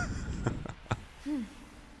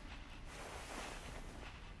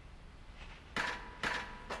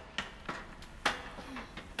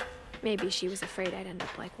 Maybe she was afraid I'd end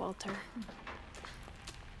up like Walter.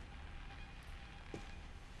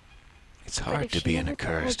 It's hard to be in a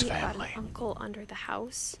cursed family. An uncle under the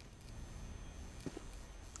house.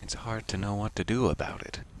 It's hard to know what to do about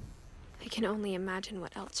it. I can only imagine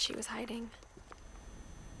what else she was hiding.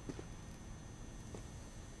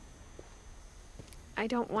 I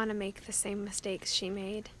don't want to make the same mistakes she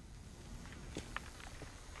made.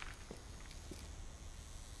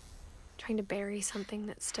 Trying to bury something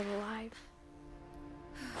that's still alive.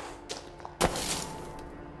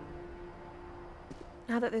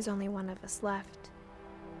 Now that there's only one of us left,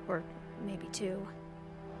 or maybe 2.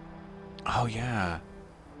 Oh yeah.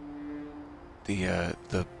 The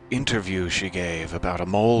interview she gave about a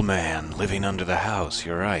mole man living under the house.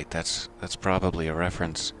 You're right. That's probably a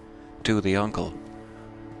reference to the uncle.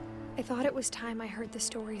 I thought it was time I heard the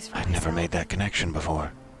stories for I'd never made that connection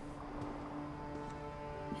before.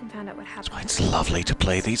 And found out what happened. That's why it's lovely to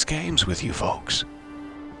play these games with you folks.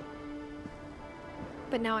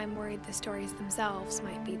 But now I'm worried the stories themselves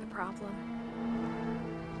might be the problem.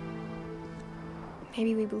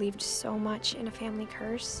 Maybe we believed so much in a family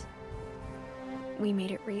curse, we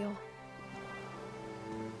made it real.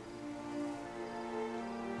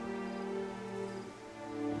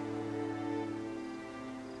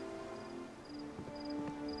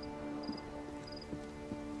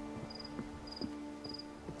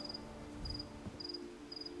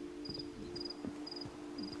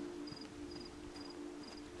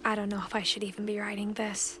 I don't know if I should even be writing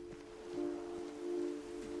this.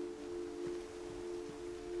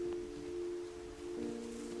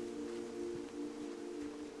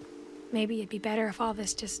 Maybe it'd be better if all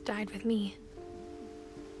this just died with me.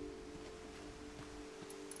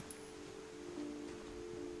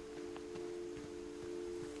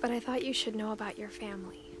 But I thought you should know about your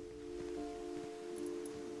family.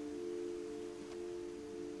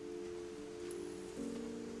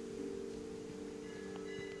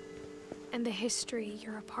 And the history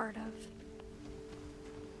you're a part of.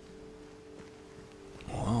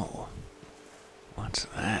 Whoa. What's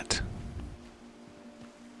that?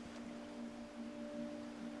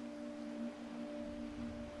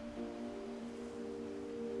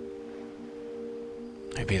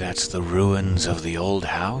 Maybe that's the ruins of the old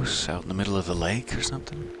house out in the middle of the lake or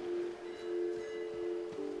something?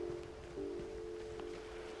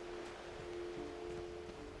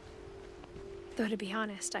 Though to be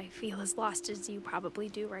honest, I feel as lost as you probably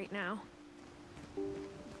do right now.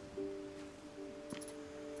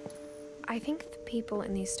 I think the people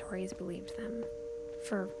in these stories believed them,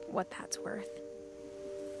 for what that's worth.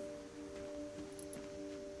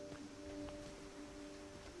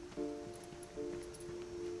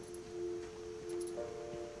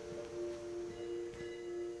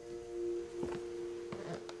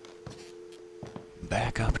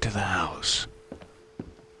 Back up to the house.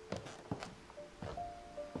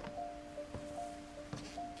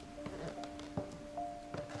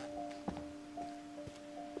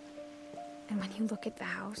 And when you look at the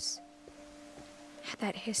house,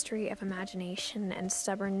 that history of imagination and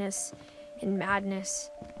stubbornness and madness,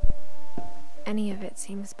 any of it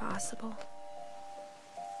seems possible.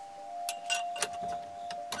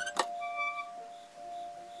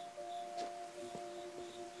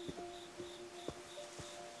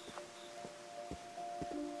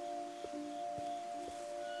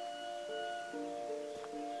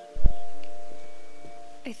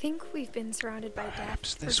 I think we've been surrounded by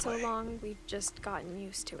Perhaps death for this so way. long, we've just gotten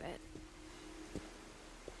used to it.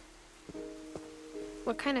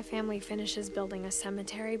 What kind of family finishes building a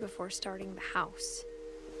cemetery before starting the house?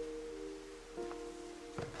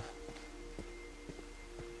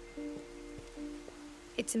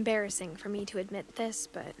 It's embarrassing for me to admit this,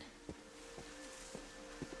 but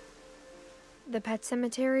the pet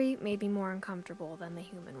cemetery made me more uncomfortable than the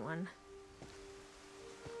human one.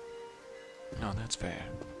 No, that's fair.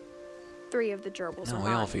 3 of the gerbils No, are we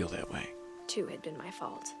all mine. feel that way. 2 had been my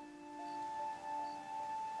fault.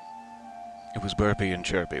 It was Burpee and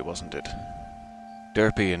Chirpy, wasn't it?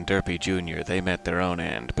 Derpy and Derpy Jr., they met their own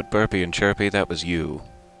end, but Burpee and Chirpy, that was you.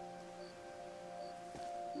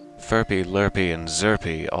 Furpy, Lurpy, and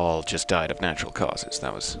Zerpy all just died of natural causes.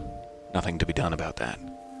 That was nothing to be done about that.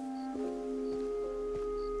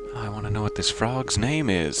 I want to know what this frog's name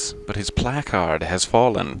is, but his placard has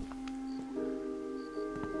fallen.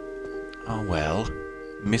 Oh well.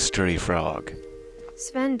 Mystery frog.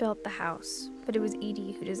 Sven built the house, but it was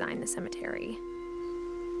Edie who designed the cemetery.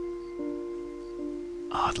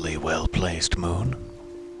 Oddly well-placed moon.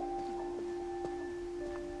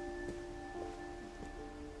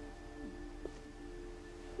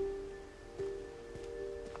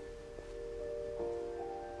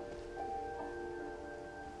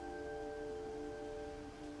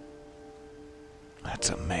 That's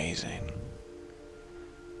amazing.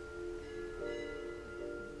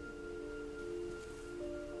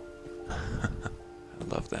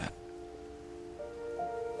 I love that.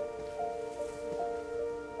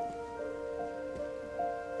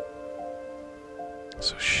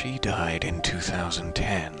 So she died in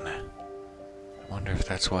 2010. I wonder if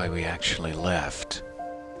that's why we actually left.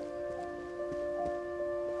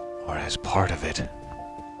 Or as part of it.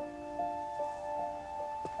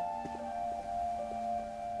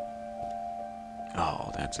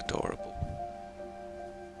 Oh, that's adorable.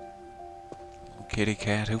 Little kitty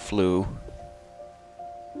cat who flew.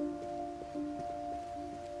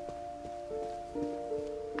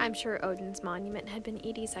 I'm sure Odin's monument had been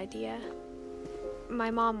Edie's idea. My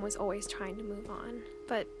mom was always trying to move on,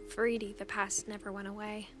 but for Edie, the past never went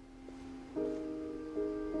away.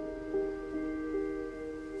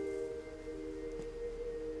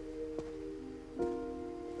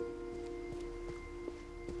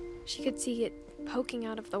 She could see it poking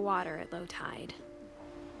out of the water at low tide.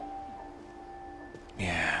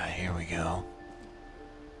 Yeah, here we go.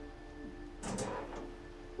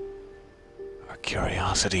 Our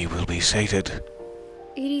curiosity will be sated.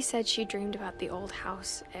 Edie said she dreamed about the old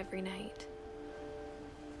house every night.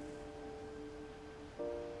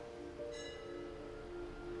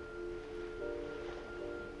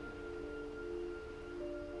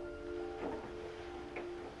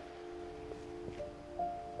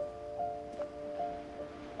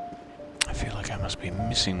 I feel like I must be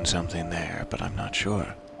missing something there, but I'm not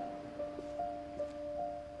sure.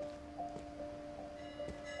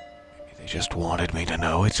 Maybe they just wanted me to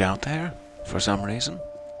know it's out there for some reason.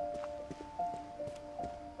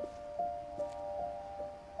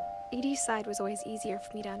 Edie's side was always easier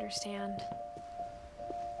for me to understand.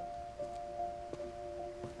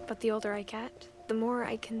 But the older I get, the more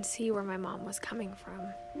I can see where my mom was coming from.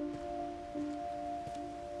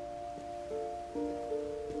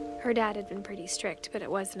 Her dad had been pretty strict, but it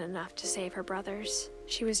wasn't enough to save her brothers.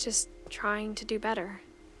 She was just trying to do better.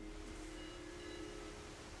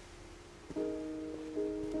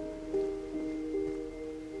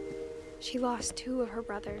 She lost 2 of her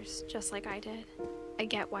brothers, just like I did. I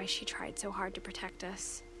get why she tried so hard to protect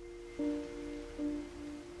us.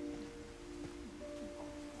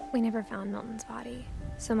 We never found Milton's body,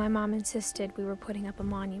 so my mom insisted we were putting up a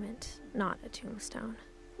monument, not a tombstone.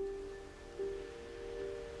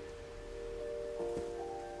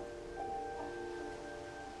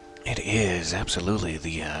 is, absolutely.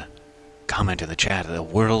 The comment in the chat, the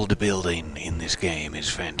world building in this game is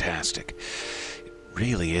fantastic. It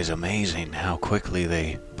really is amazing how quickly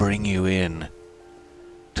they bring you in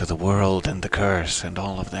to the world and the curse and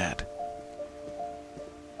all of that.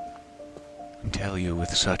 And tell you with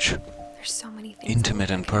such There's so many things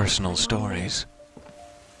intimate and personal stories.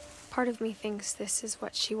 Part of me thinks this is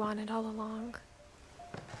what she wanted all along.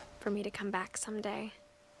 For me to come back someday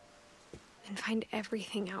and find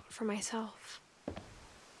everything out for myself.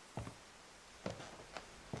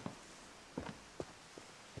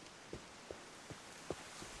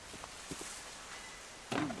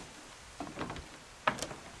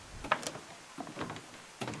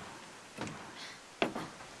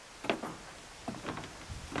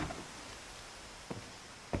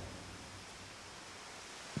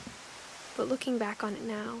 But looking back on it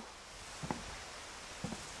now,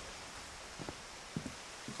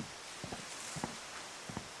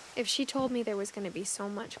 if she told me there was going to be so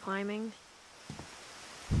much climbing,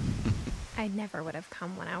 I never would have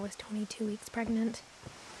come when I was 22 weeks pregnant.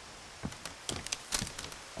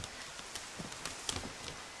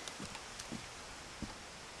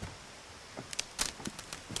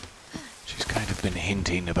 She's kind of been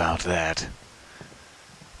hinting about that.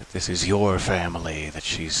 That this is your family, that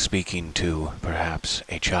she's speaking to, perhaps,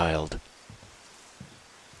 a child.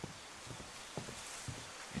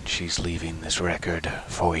 And she's leaving this record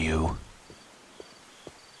for you.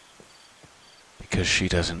 Because she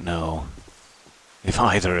doesn't know if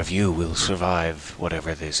either of you will survive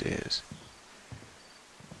whatever this is.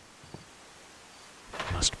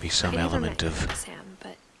 Must be some element of Sam,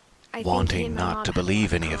 but I think he wanting and my not mom to had a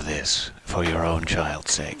believe lot any in of common. this for your own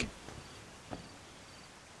child's sake.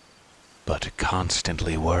 But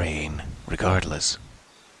constantly worrying, regardless.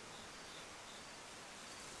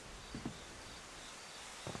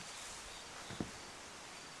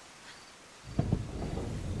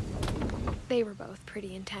 They were both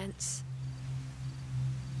pretty intense.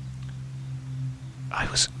 I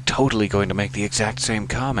was totally going to make the exact same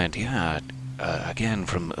comment, yeah. Again,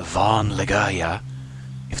 from Von Legaya,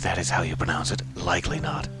 if that is how you pronounce it. Likely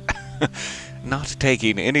not. Not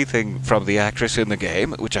taking anything from the actress in the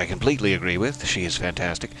game, which I completely agree with. She is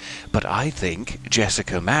fantastic. But I think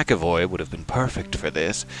Jessica McAvoy would have been perfect for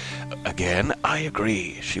this. Again, I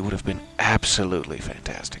agree. She would have been absolutely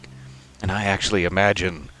fantastic. And I actually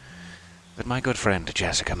imagine that my good friend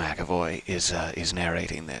Jessica McAvoy is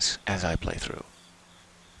narrating this as I play through.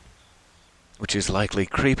 Which is likely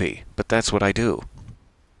creepy, but that's what I do.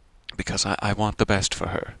 Because I want the best for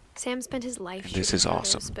her. Sam spent his life And this shooting is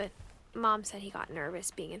photos, awesome. but Mom said he got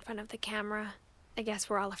nervous being in front of the camera. I guess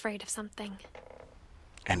we're all afraid of something.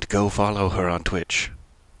 And go follow her on Twitch.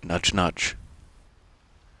 Nudge nudge.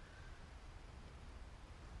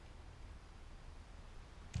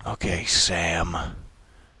 Okay, Sam.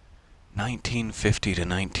 1950 to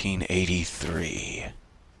 1983.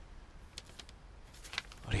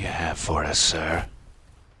 What do you have for us, sir?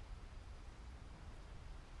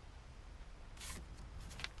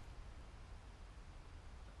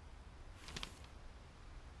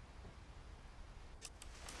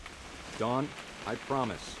 Dawn, I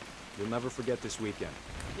promise, you'll never forget this weekend.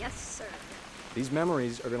 Yes, sir. These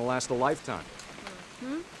memories are gonna last a lifetime.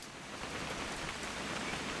 Hmm?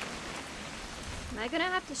 Am I gonna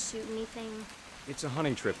have to shoot anything? It's a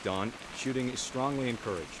hunting trip, Dawn. Shooting is strongly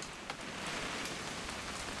encouraged.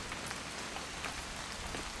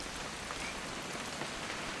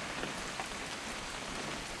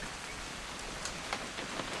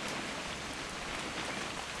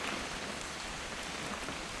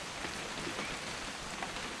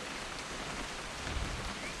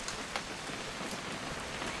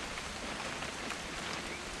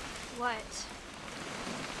 What?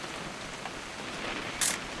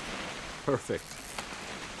 Perfect.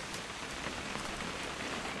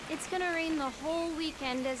 It's gonna rain the whole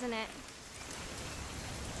weekend, isn't it?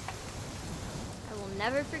 I will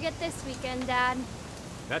never forget this weekend, Dad.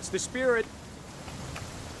 That's the spirit.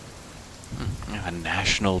 A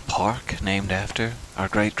national park named after our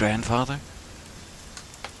great-grandfather?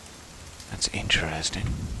 That's interesting.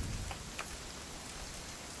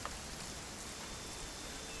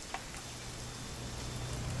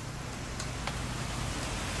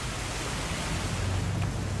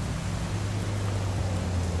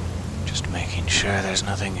 Just making sure there's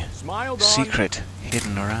nothing Smile, Dawn. secret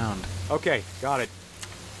hidden around. Okay, got it.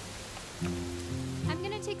 I'm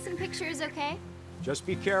gonna take some pictures, okay? Just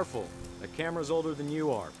be careful. That camera's older than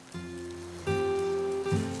you are.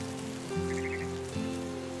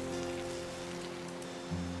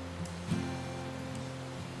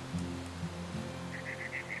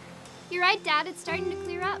 You're right, Dad. It's starting to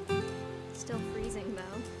clear up.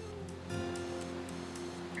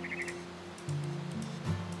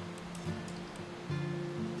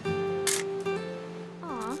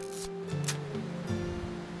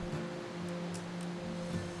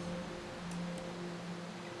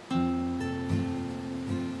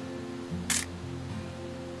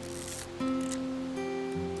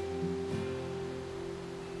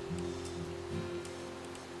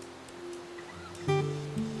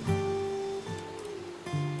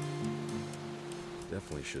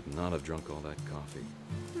 definitely should not have drunk all that coffee.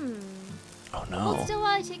 Oh no. Hold still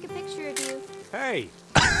while I take a picture of you. Hey!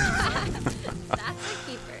 That's a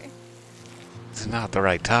keeper. It's not the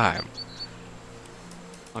right time.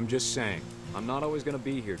 I'm just saying, I'm not always gonna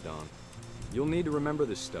be here, Don. You'll need to remember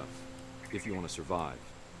this stuff, if you want to survive.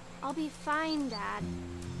 I'll be fine, Dad.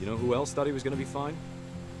 You know who else thought he was gonna be fine?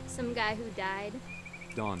 Some guy who died.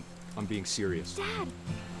 Don, I'm being serious. Dad!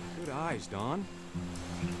 Good eyes, Don.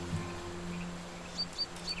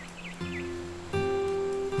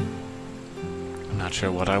 I'm not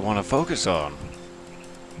sure what I want to focus on.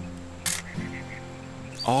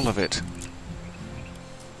 All of it.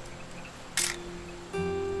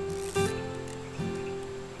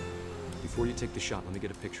 Before you take the shot, let me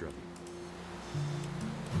get a picture of you.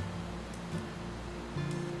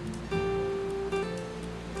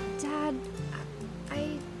 Dad,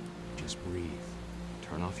 I... Just breathe.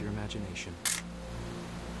 Turn off your imagination.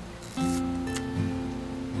 Let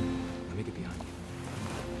me get behind you.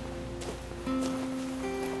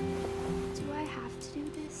 Do I have to do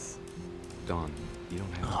this? Don, you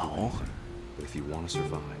don't have to do Oh. anything. But if you want to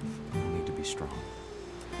survive, you need to be strong.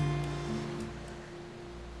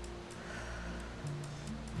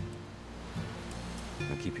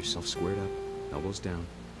 Now keep yourself squared up, elbows down,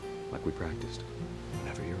 like we practiced.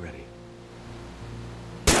 Whenever you're ready.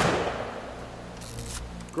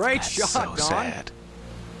 Great That's shot, so Don! sad.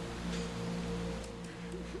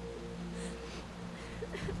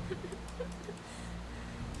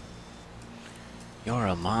 You're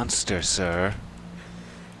a monster, sir.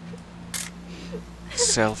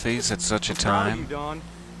 Selfies at such a Proud of you, time. Don.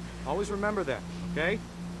 Always remember that, okay?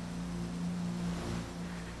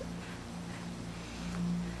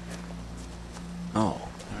 Oh,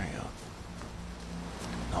 there you go.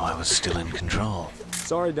 Oh, I was still in control.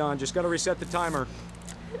 Sorry, Don. Just gotta reset the timer.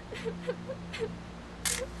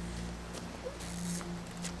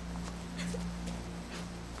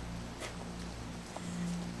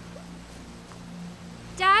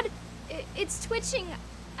 Dad, it's twitching.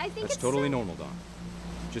 I think That's it's totally normal, Don.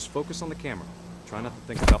 Just focus on the camera. Try not to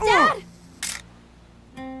think about... Dad!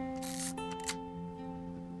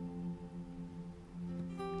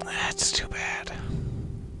 That's too bad.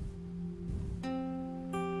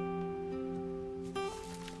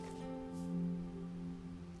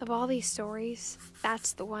 Of all these stories,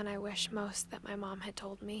 that's the one I wish most that my mom had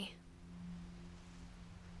told me.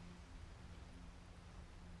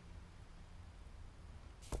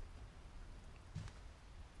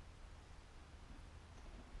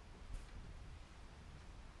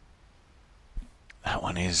 That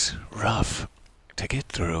one is rough to get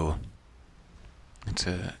through. It's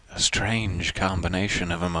a strange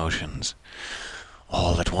combination of emotions,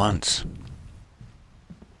 all at once.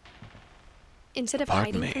 Instead of Pardon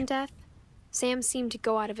hiding me. from death, Sam seemed to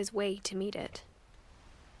go out of his way to meet it.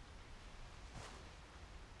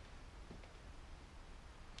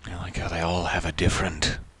 I like how they all have a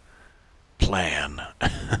different plan.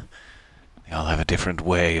 They all have a different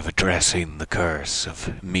way of addressing the curse,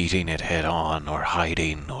 of meeting it head on, or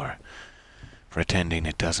hiding, or pretending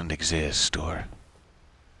it doesn't exist, or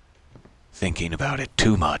thinking about it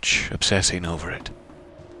too much, obsessing over it.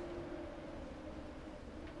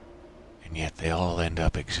 And yet they all end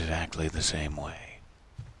up exactly the same way.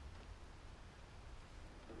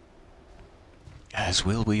 As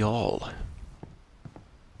will we all.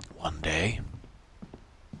 One day.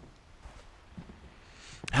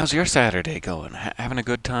 How's your Saturday going? Having a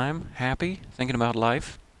good time? Happy? Thinking about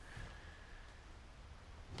life?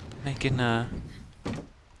 Making a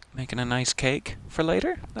nice cake for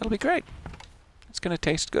later? That'll be great. It's gonna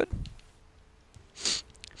taste good.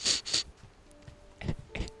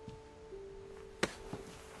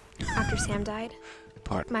 After Sam died,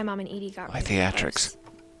 Pardon. my mom and Edie got Why really theatrics? close.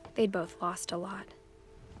 They'd both lost a lot.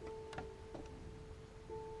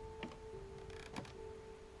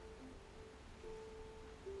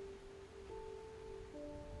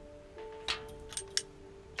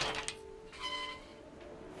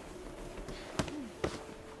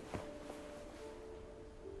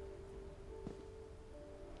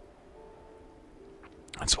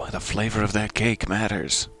 That's why the flavor of that cake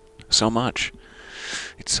matters so much.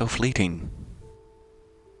 It's so fleeting.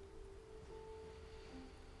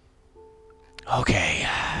 Okay.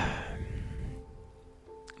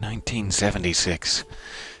 1976 to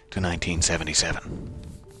 1977.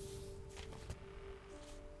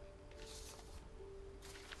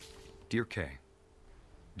 Dear Kay,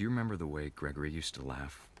 do you remember the way Gregory used to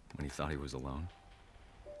laugh when he thought he was alone?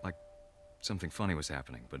 Like something funny was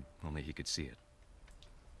happening, but only he could see it.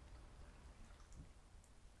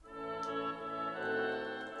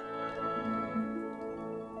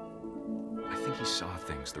 I think he's saw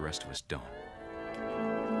things the rest of us don't.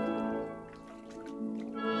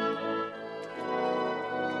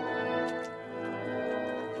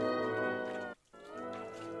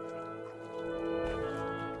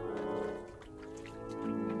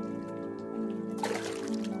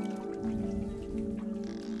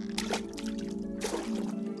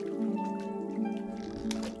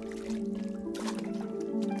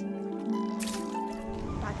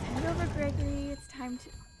 Gregory, it's time to...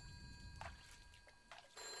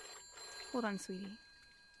 Hold on, sweetie.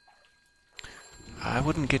 I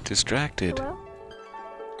wouldn't get distracted. Hello?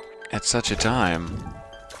 At such a time.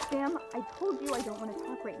 Sam, I told you I don't want to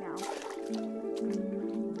talk right now.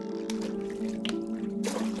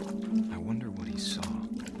 I wonder what he saw.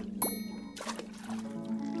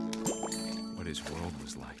 What his world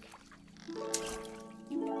was like.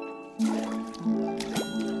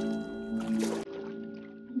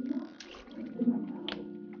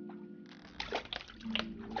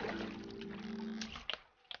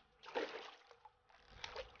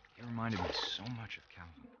 Reminded me so much of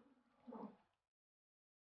Calvin.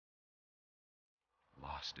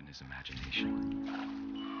 Lost in his imagination.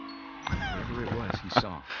 Whatever it was he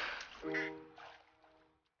saw.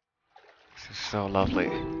 This is so lovely.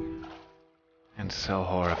 And so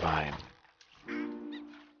horrifying.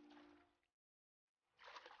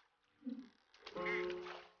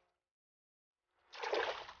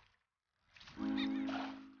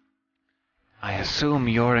 I assume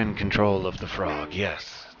you're in control of the frog.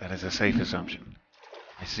 Yes, that is a safe assumption.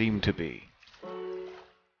 I seem to be.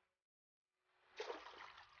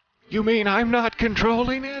 You mean I'm not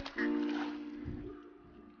controlling it?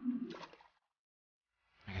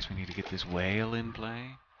 I guess we need to get this whale in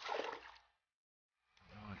play.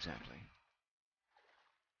 Oh, exactly.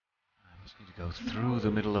 I just need to go through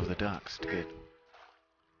the middle of the ducks to get...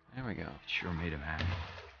 There we go. It sure made him happy.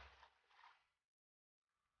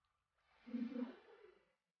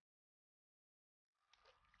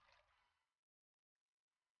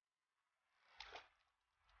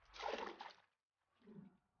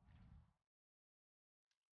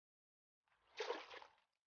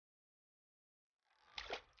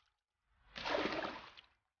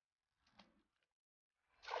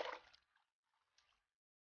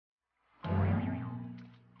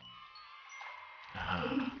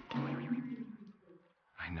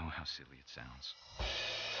 I know how silly it sounds.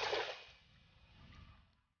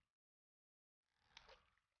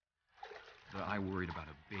 But I worried about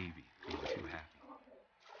a baby being too happy.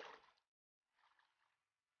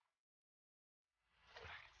 But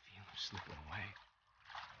I could feel him slipping away.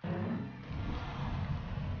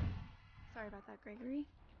 Sorry about that, Gregory.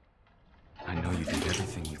 I know you did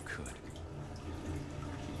everything you could.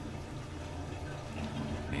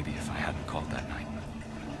 Maybe if I hadn't called that night.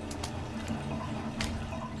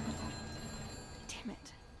 Damn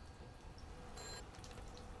it.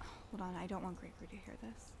 Hold on, I don't want Gregory to hear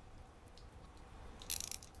this.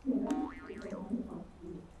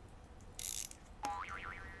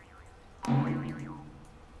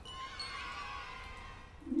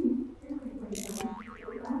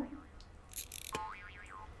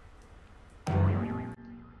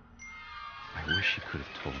 I wish he could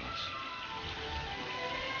have told us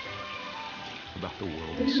about the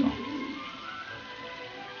world he saw.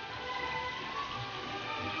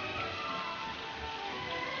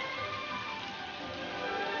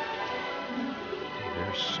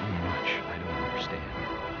 There's so much I don't understand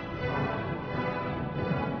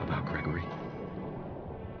about Gregory,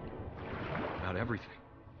 about everything.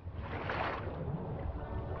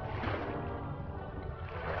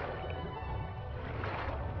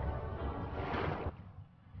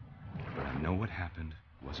 But I know what happened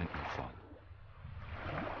wasn't your fault.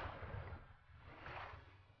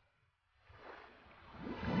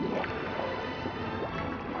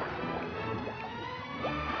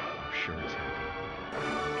 I'm sure he's happy.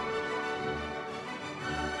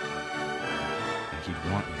 And he'd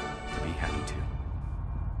want you to be happy too.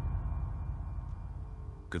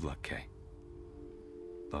 Good luck, Kay.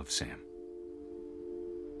 Love, Sam.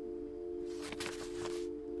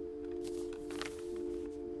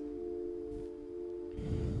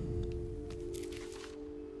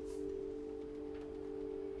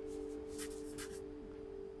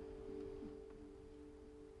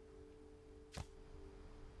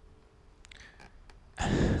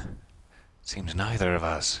 Seems neither of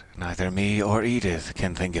us, neither me or Edith,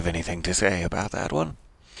 can think of anything to say about that one.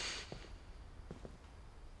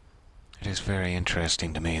 It is very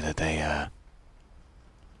interesting to me that they,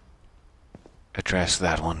 address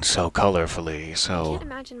that one so colorfully, I so can't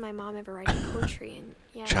imagine my mom ever writing poetry and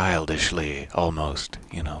yeah. childishly, almost,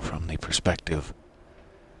 you know, from the perspective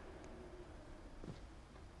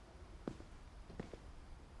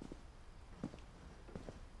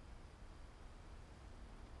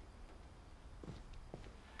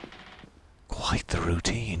Quite the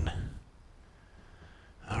routine.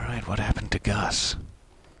 Alright, what happened to Gus?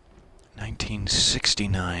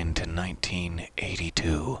 1969 to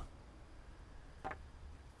 1982.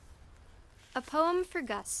 A poem for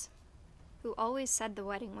Gus, who always said the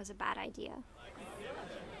wedding was a bad idea.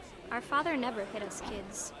 Our father never hit us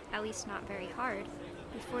kids, at least not very hard,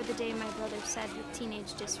 before the day my brother said with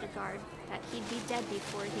teenage disregard that he'd be dead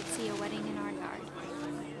before he'd see a wedding in our yard.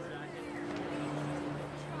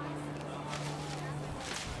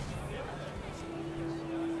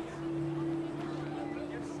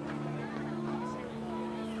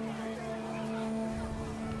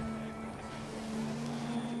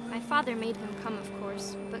 My father made him come, of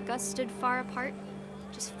course, but Gus stood far apart,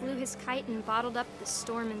 just flew his kite and bottled up the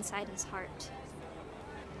storm inside his heart.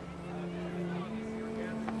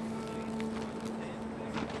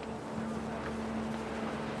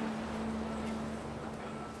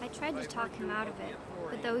 I tried to talk him out of it,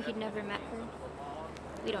 but though he'd never met her,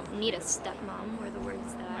 "We don't need a stepmom," were the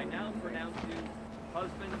words that I now pronounce you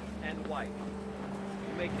husband and wife.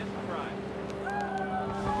 You may kiss the bride.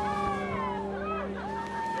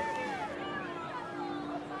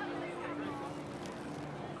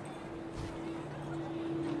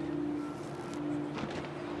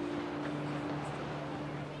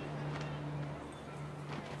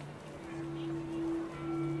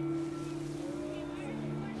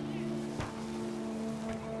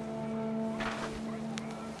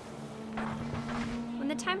 When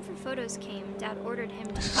the time for photos came, Dad ordered him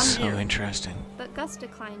to This come is so here. interesting. But Gus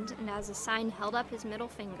declined, and as a sign held up his middle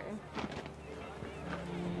finger.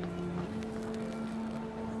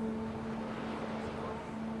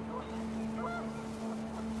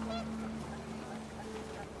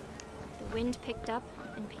 The wind picked up,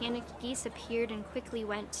 and panicked geese appeared and quickly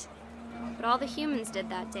went. But all the humans did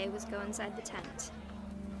that day was go inside the tent.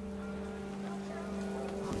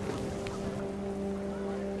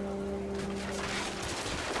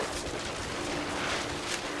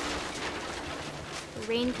 The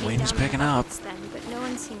rain came Wind's down picking in up. buckets then, but no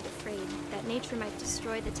one seemed afraid that nature might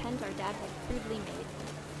destroy the tent our dad had crudely made.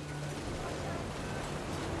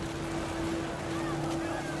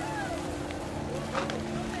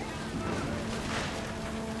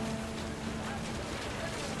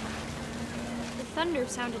 The thunder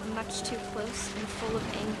sounded much too close and full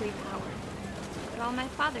of angry power. But all my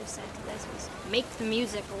father said to this was, "Make the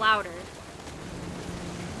music louder."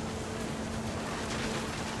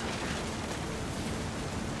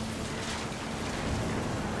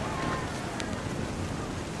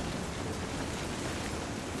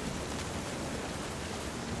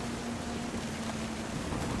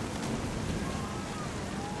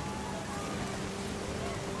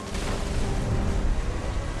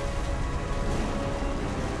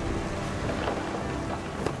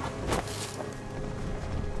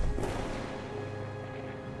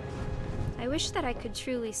 I wish that I could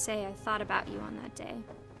truly say I thought about you on that day.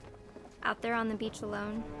 Out there on the beach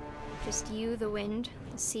alone, just you, the wind,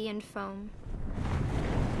 the sea, and foam.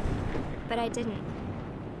 But I didn't,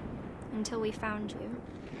 until we found you.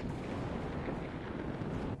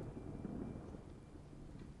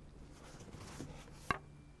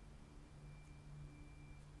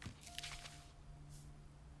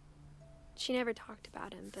 She never talked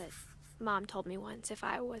about him, but Mom told me once if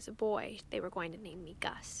I was a boy, they were going to name me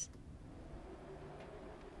Gus.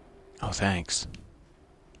 Oh, thanks.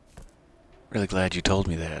 Really glad you told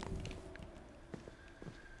me that.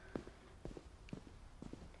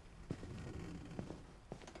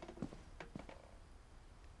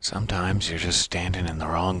 Sometimes you're just standing in the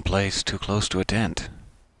wrong place too close to a tent.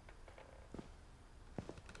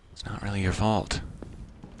 It's not really your fault.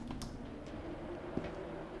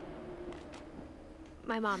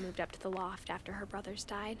 My mom moved up to the loft after her brothers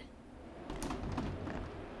died.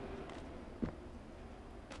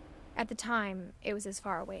 At the time, it was as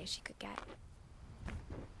far away as she could get.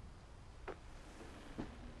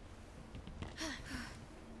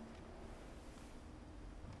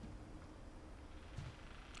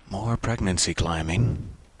 More pregnancy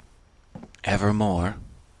climbing. Ever more.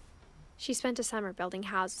 She spent a summer building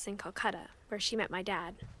houses in Calcutta, where she met my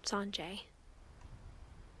dad, Sanjay.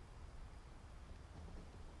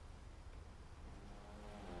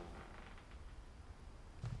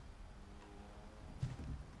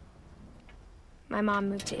 My mom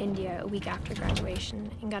moved to India a week after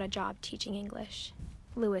graduation and got a job teaching English.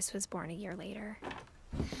 Louis was born a year later.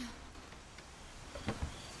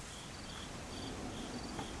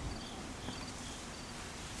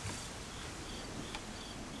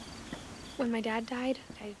 When my dad died,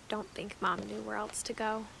 I don't think Mom knew where else to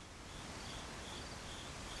go.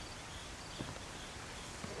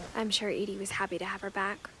 I'm sure Edie was happy to have her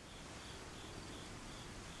back.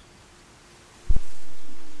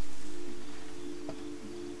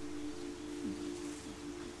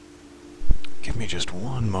 just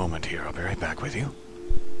one moment here. I'll be right back with you.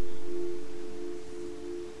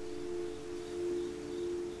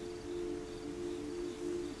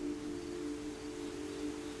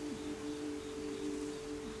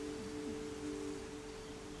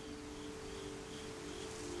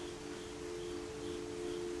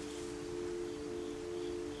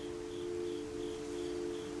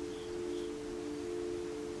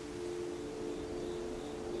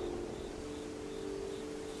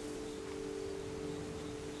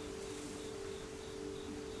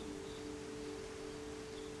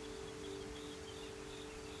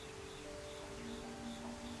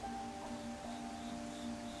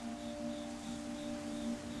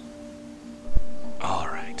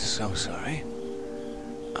 So sorry.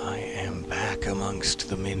 I am back amongst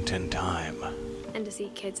the mint and thyme. And to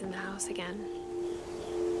see kids in the house again.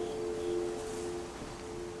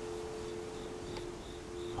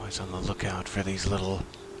 Always on the lookout for these little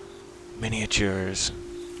miniatures.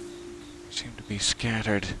 Seem to be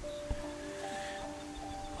scattered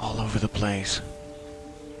all over the place.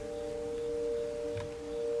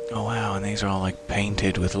 Oh wow, and these are all like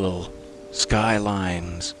painted with little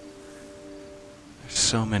skylines.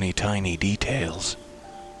 So many tiny details.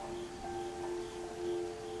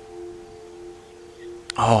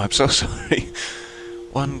 Oh, I'm so sorry.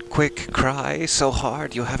 One quick cry so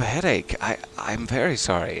hard you have a headache. I'm very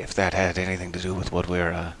sorry if that had anything to do with what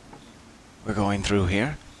we're going through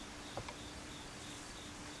here.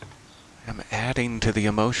 I'm adding to the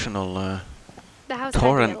emotional the house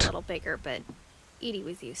torrent. had to be a little bigger, but Edie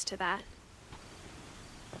was used to that.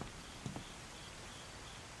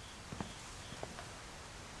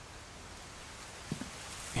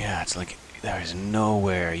 Yeah, it's like there is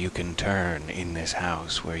nowhere you can turn in this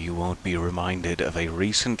house where you won't be reminded of a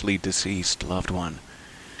recently deceased loved one.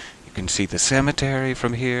 You can see the cemetery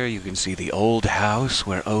from here, you can see the old house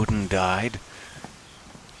where Odin died.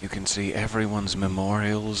 You can see everyone's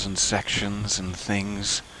memorials and sections and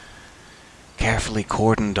things carefully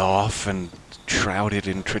cordoned off and shrouded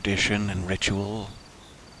in tradition and ritual.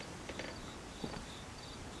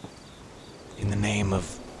 In the name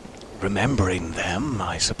of remembering them,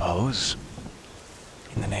 I suppose.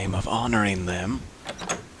 In the name of honoring them.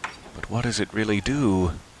 But what does it really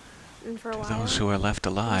do And for a to while, those who are left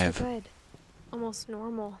alive? things were good. Almost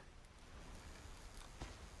normal.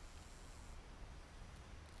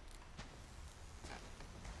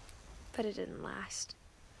 But it didn't last.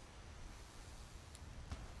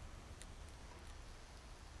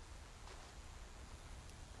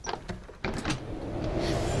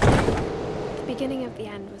 The beginning of the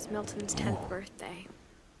end was Milton's 10th birthday,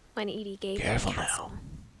 when Edie gave him the Careful castle. now.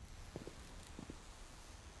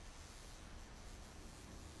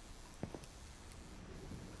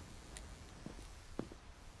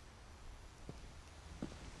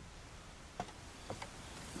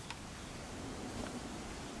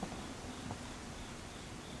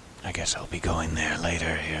 I guess I'll be going there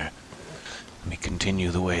later here. Let me continue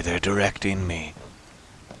the way they're directing me.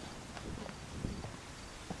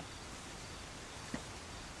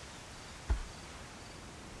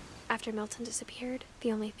 After Milton disappeared,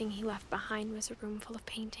 the only thing he left behind was a room full of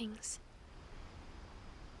paintings.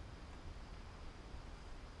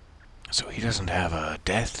 So he doesn't have a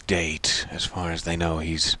death date. As far as they know,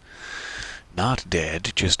 he's not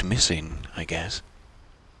dead, just missing, I guess.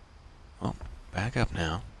 Well, back up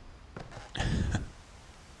now.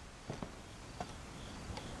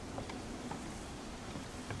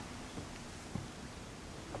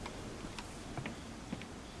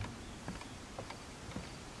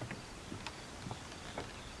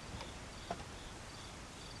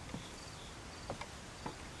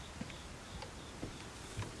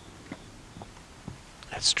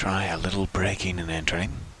 Let's try a little breaking and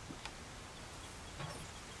entering.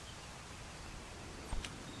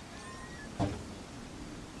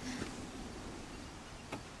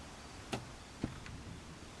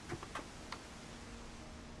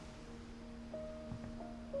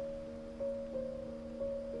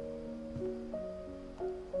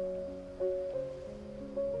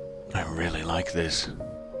 I really like this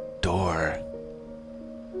door.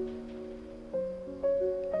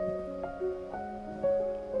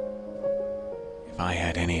 If I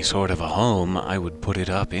had any sort of a home, I would put it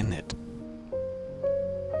up in it.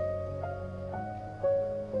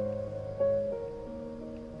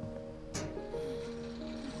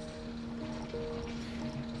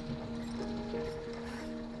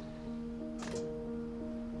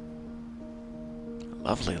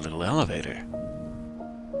 Lovely little elevator.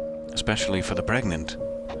 Especially for the pregnant.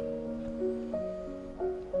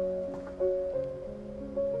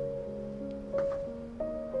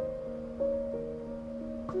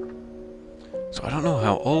 So I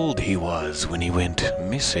old he was when he went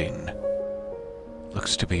missing.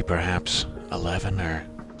 Looks to be perhaps 11 or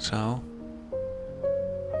so.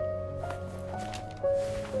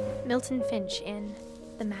 Milton Finch in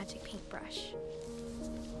The Magic Paintbrush.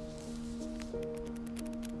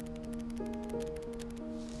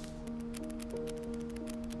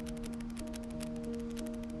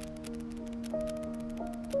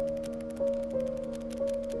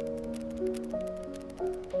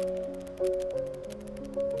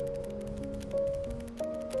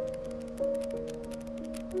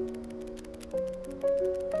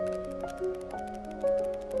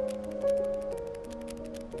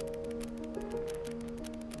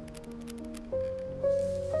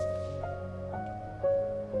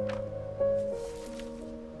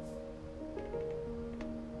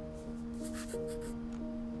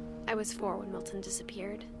 I was 4 when Milton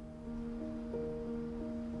disappeared.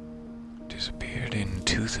 Disappeared in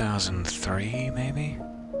 2003, maybe?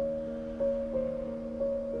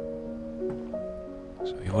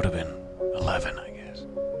 So he would have been 11, I guess.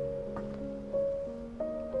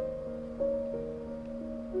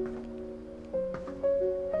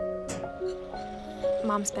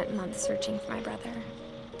 Mom spent months searching for my brother.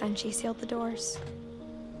 Then she sealed the doors.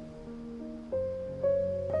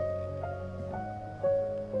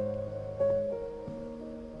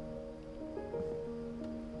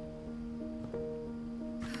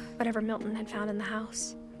 Whatever Milton had found in the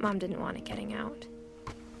house, Mom didn't want it getting out.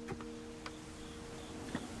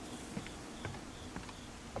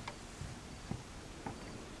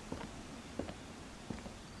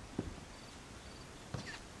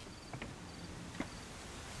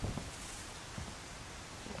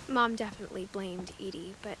 Mom definitely blamed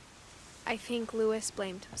Edie, but I think Louis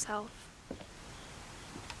blamed himself.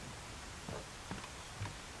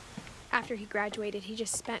 After he graduated, he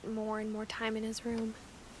just spent more and more time in his room.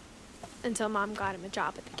 Until Mom got him a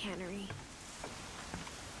job at the cannery.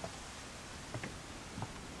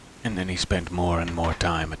 And then he spent more and more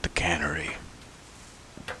time at the cannery.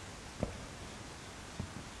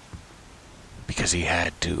 Because he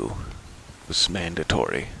had to. It was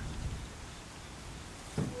mandatory.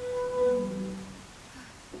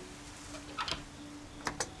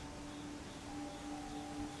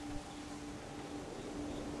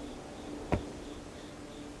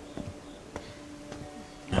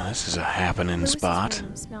 Now this is a happening spot.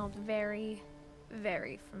 Room smelled very,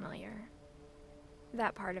 very familiar.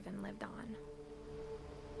 That part of him lived on.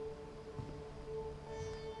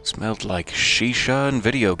 Smelled like shisha and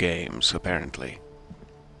video games, apparently.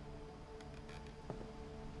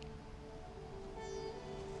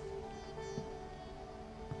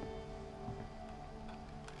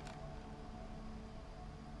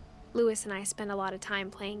 Louis and I spent a lot of time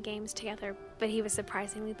playing games together, but he was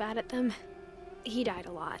surprisingly bad at them. He died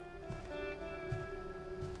a lot.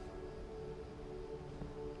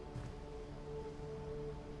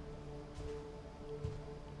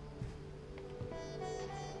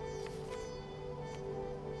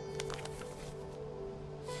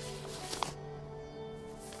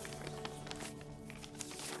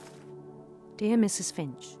 Dear Mrs.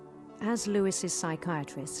 Finch, as Louis's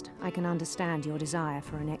psychiatrist, I can understand your desire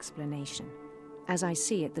for an explanation. As I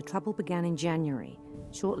see it, the trouble began in January,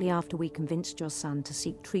 shortly after we convinced your son to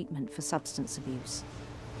seek treatment for substance abuse.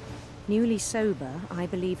 Newly sober, I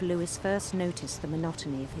believe Louis first noticed the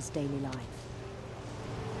monotony of his daily life.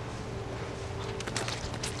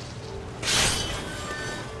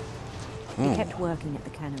 He kept working at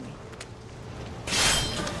the cannery.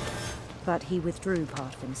 But he withdrew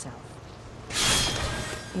part of himself.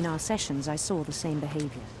 In our sessions, I saw the same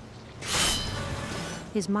behavior.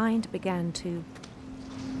 His mind began to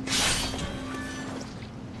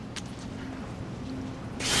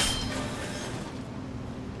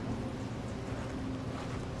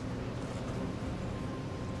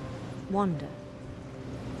wander.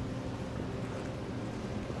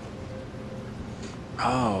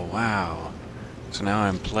 Oh, wow. So now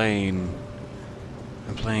I'm playing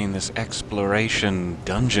this exploration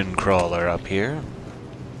dungeon crawler up here,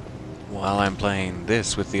 while I'm playing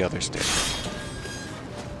this with the other stick.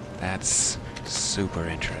 That's super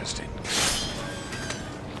interesting.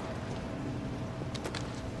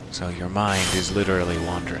 So your mind is literally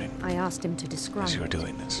wandering. I asked him to describe as you're it.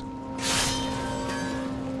 doing this.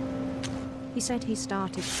 He said he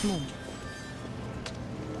started small,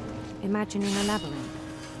 imagining a labyrinth.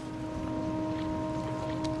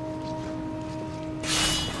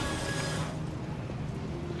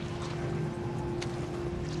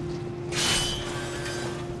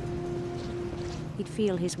 He'd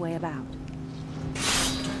feel his way about.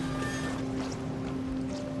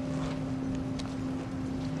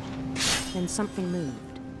 Then something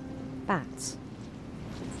moved. bats,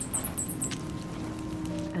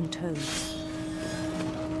 and toads.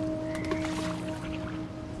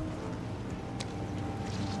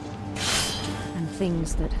 And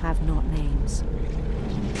things that have not names.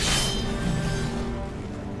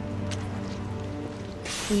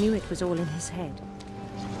 He knew it was all in his head.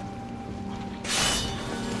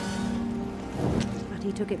 But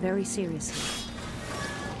he took it very seriously.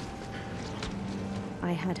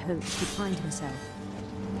 I had hoped he'd find himself.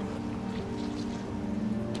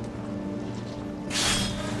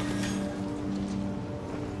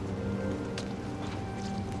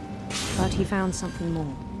 But he found something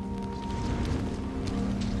more.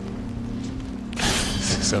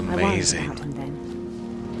 This is amazing. I worried about him then.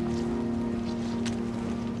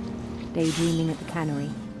 Daydreaming at the cannery.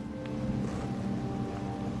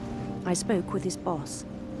 I spoke with his boss.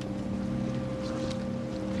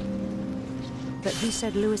 But he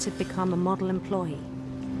said Lewis had become a model employee.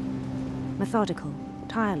 Methodical,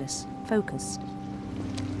 tireless, focused.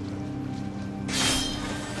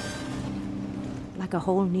 Like a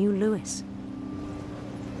whole new Lewis.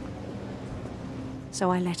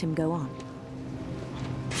 So I let him go on.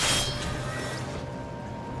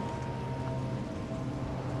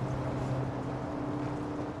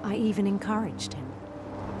 I even encouraged him.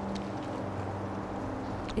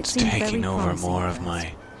 It's taking over more of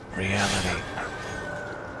my reality.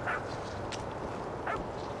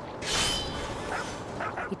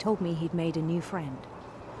 He told me he'd made a new friend.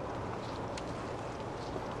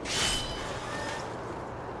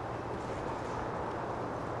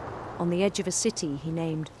 On the edge of a city he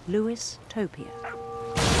named Lewis Topia.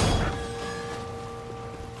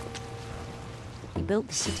 He built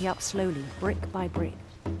the city up slowly, brick by brick.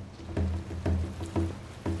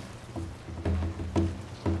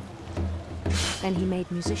 Then he made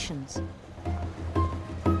musicians.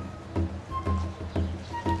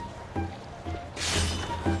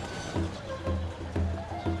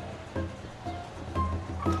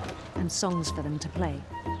 And songs for them to play.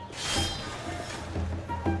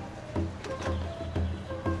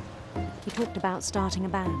 He talked about starting a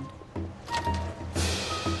band.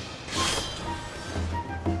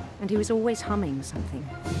 And he was always humming something.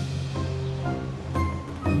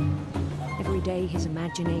 Every day his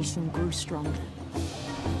imagination grew stronger.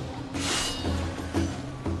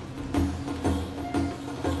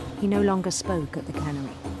 He no longer spoke at the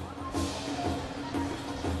cannery.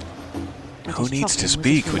 Who needs to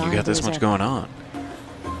speak when you got this much going on?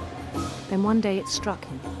 Then one day it struck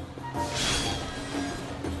him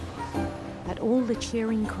that all the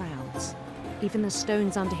cheering crowds, even the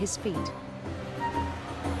stones under his feet,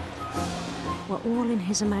 were all in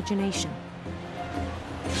his imagination.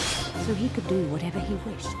 So he could do whatever he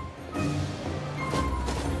wished.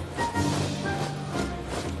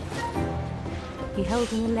 He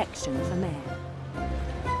held an election for mayor.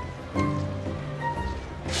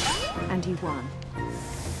 And he won.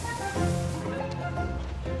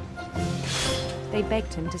 They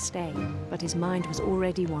begged him to stay, but his mind was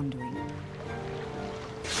already wandering.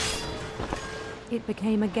 It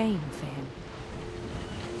became a game for him.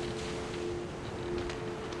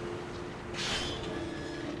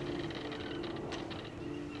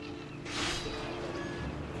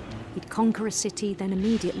 He'd conquer a city, then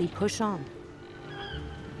immediately push on.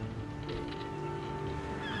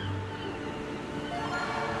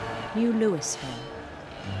 New Louisville.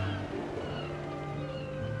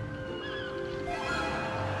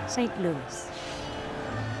 St. Louis.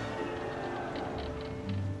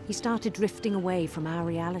 He started drifting away from our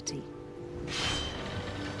reality.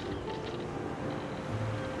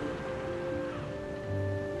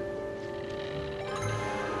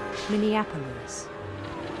 Minneapolis.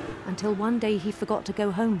 Until one day he forgot to go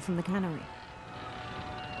home from the cannery.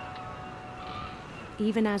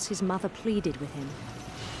 Even as his mother pleaded with him,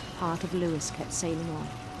 part of Lewis kept sailing on.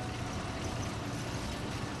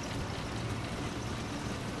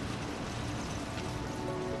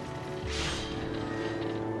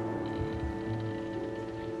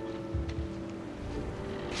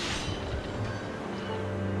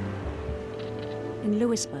 In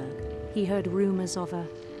Lewisburg, he heard rumors of a...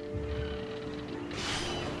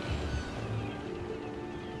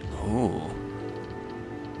 Ooh.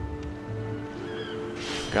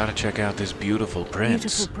 Gotta check out this beautiful prince.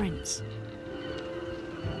 Beautiful prince.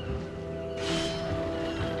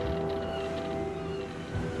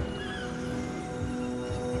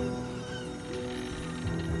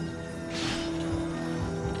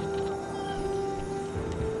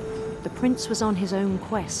 The prince was on his own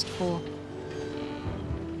quest for...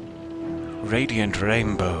 Radiant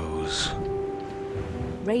rainbows.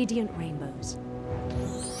 Radiant rainbows.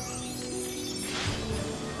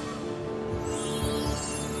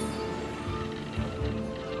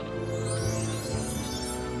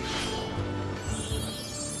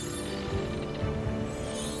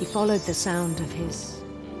 followed the sound of his...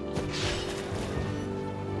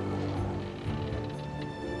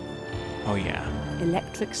 Oh yeah.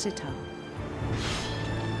 electric sitar.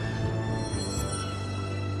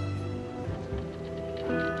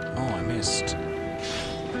 Oh, I missed.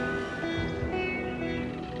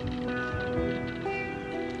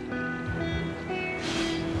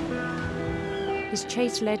 His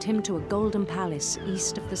chase led him to a golden palace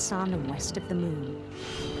east of the sun and west of the moon.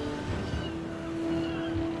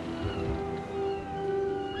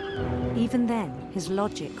 Even then, his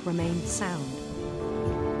logic remained sound.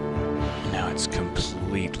 Now it's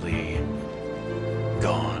completely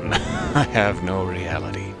gone. I have no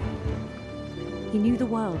reality. He knew the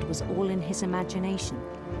world was all in his imagination.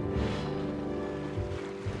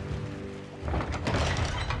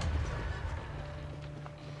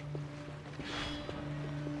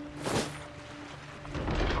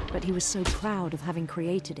 But he was so proud of having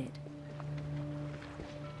created it.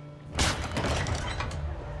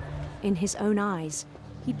 In his own eyes,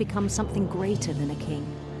 he'd become something greater than a king.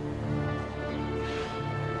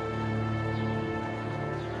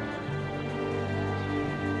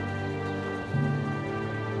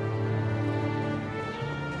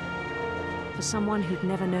 For someone who'd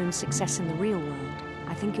never known success in the real world,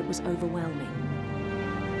 I think it was overwhelming.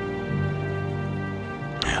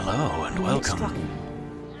 Hello and It welcome. struck him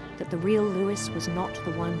that the real Lewis was not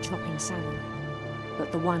the one chopping salmon,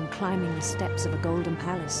 but the one climbing the steps of a golden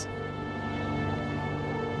palace.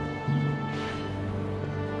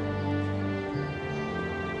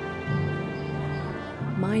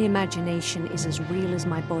 My imagination is as real as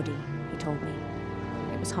my body, he told me.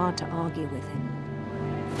 It was hard to argue with him.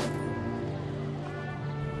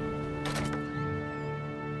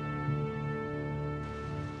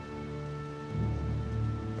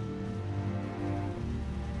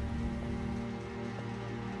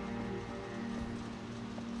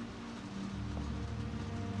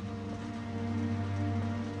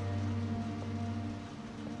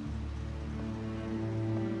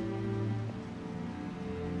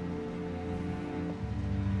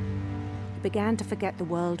 Began to forget the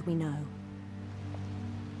world we know.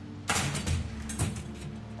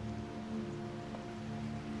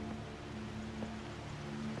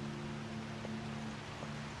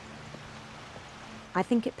 I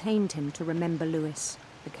think it pained him to remember Lewis,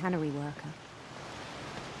 the cannery worker.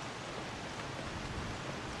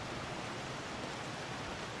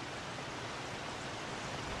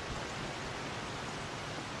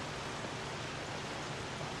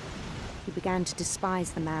 He began to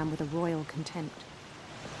despise the man with a royal contempt.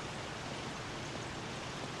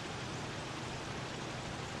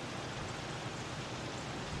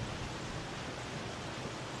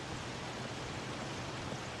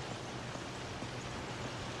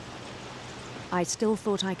 I still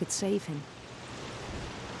thought I could save him.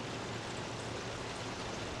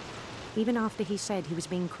 Even after he said he was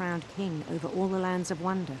being crowned king over all the lands of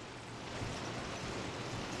wonder.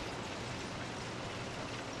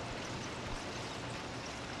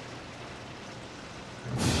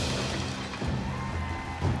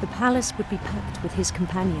 The palace would be packed with his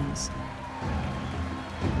companions.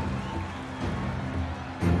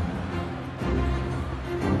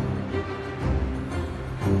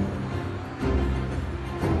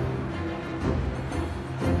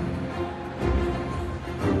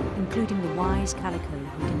 Including the wise Calico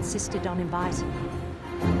who'd insisted on inviting me.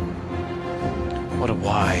 What a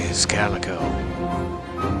wise Calico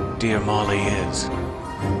dear Molly is.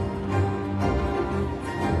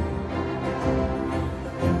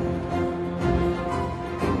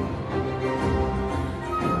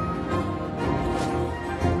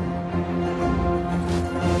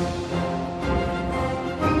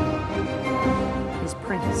 His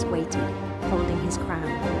prince waited, holding his crown.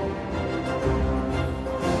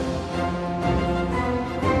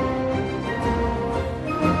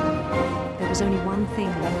 There was only one thing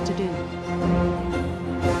left to do.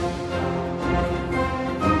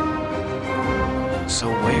 So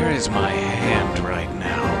where is my hand right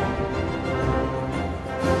now?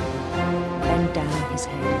 Bend down his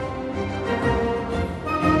head.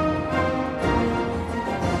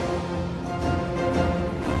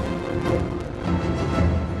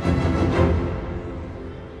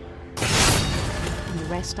 And the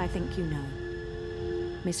rest I think you know.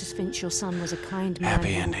 Mrs. Finch, your son was a kind man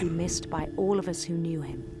Happy who will be ending. missed by all of us who knew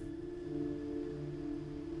him.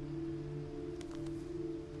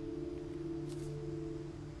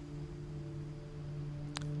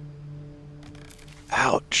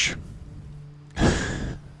 Ouch.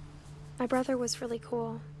 My brother was really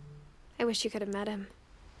cool. I wish you could have met him.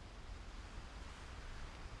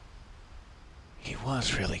 He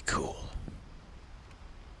was really cool.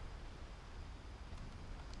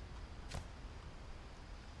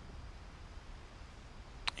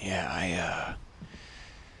 Yeah,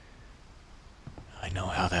 I know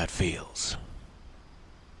how that feels.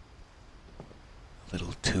 A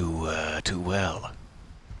little too well.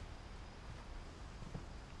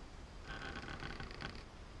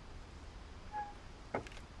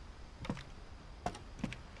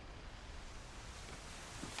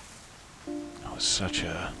 That was such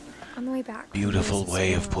a On the way back, beautiful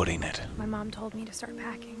way of putting it. My mom told me to start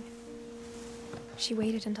packing. She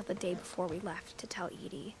waited until the day before we left to tell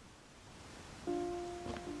Edie.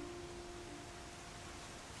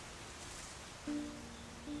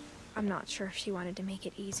 I'm not sure if she wanted to make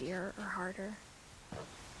it easier or harder.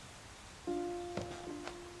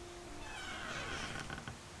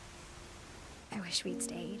 I wish we'd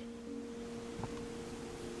stayed.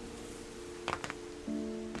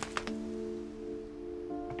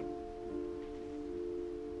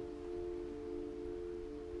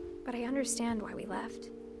 But I understand why we left.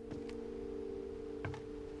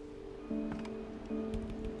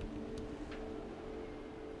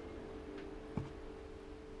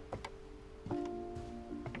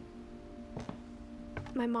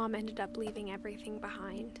 My mom ended up leaving everything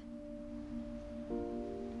behind.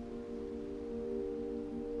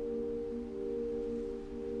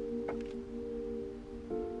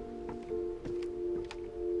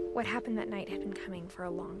 What happened that night had been coming for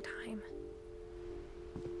a long time.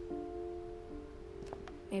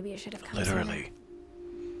 Maybe it should have come Literally.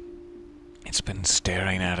 It's been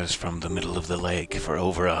staring at us from the middle of the lake for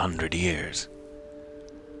over 100 years.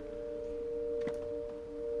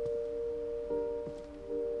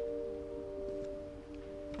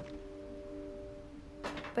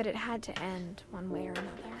 But it had to end one way or another.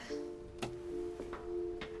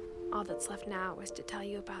 All that's left now is to tell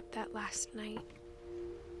you about that last night.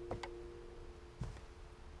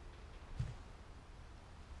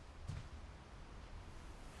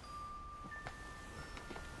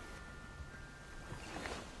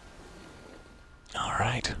 All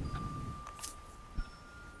right.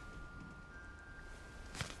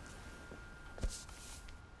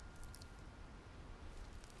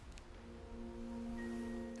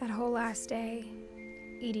 That whole last day,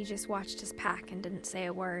 Edie just watched us pack and didn't say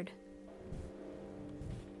a word.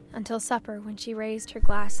 Until supper, when she raised her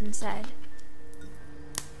glass and said,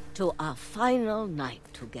 "To our final night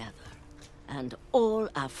together, and all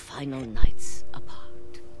our final nights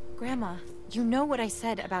apart." Grandma, you know what I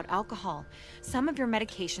said about alcohol. Some of your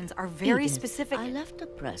medications are very Edith, specific. I left a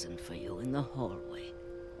present for you in the hallway.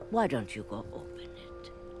 Why don't you go open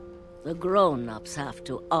it? The grown-ups have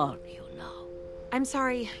to argue now. I'm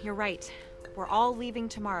sorry, you're right. We're all leaving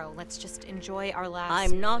tomorrow. Let's just enjoy our last...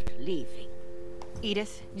 I'm not leaving.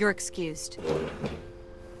 Edith, you're excused.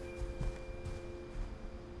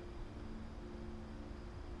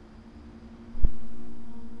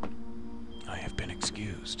 I have been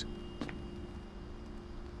excused.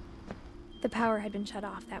 the power had been shut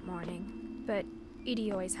off that morning, but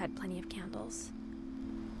Edie always had plenty of candles.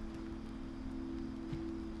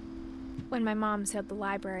 When my mom sealed the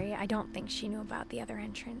library, I don't think she knew about the other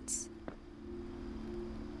entrance.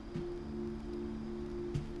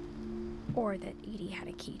 Or that Edie had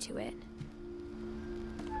a key to it.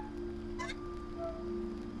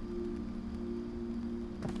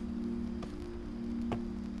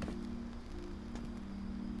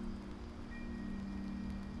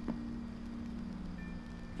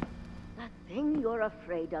 That thing you're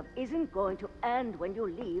afraid of isn't going to end when you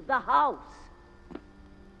leave the house.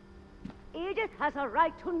 Edith has a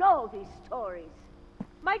right to know these stories.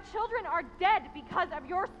 My children are dead because of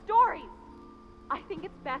your stories. I think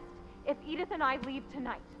it's best if Edith and I leave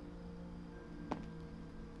tonight.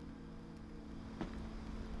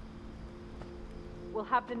 We'll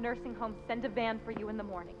have the nursing home send a van for you in the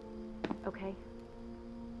morning, okay?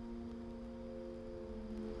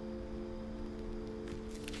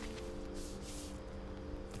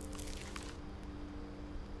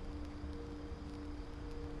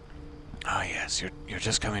 Ah, yes, you're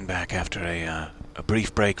just coming back after a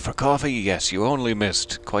brief break for coffee. Yes, you only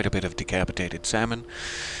missed quite a bit of decapitated salmon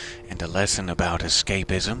and a lesson about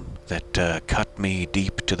escapism that cut me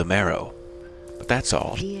deep to the marrow. But that's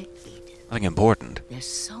all. Dear Edith, nothing important. there's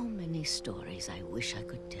so many stories I wish I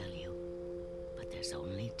could tell you, but there's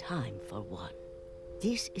only time for one.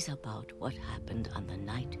 This is about what happened on the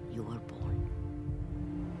night you were born.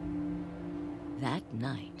 That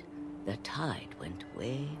night, the tide went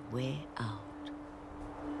way, way out.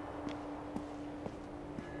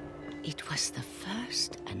 It was the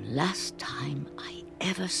first and last time I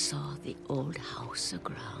ever saw the old house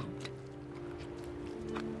aground.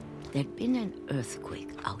 There'd been an earthquake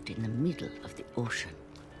out in the middle of the ocean.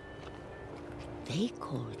 They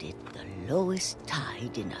called it the lowest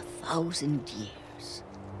tide in 1,000 years.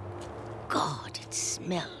 God, it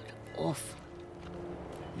smelled awful.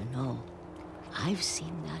 You know, I've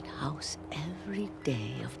seen that house every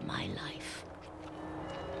day of my life.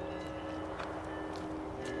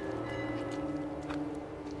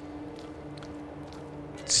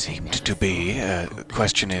 Seemed to be.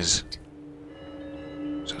 Question is...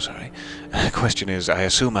 So sorry. Question is, I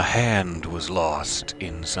assume a hand was lost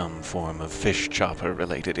in some form of fish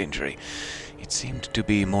chopper-related injury. It seemed to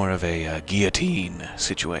be more of a guillotine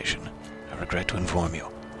situation. I regret to inform you.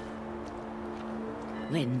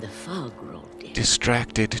 When the fog rolled in...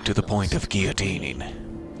 Distracted to the point of guillotining.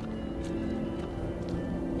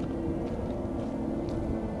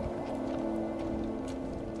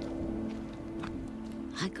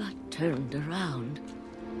 I got turned around.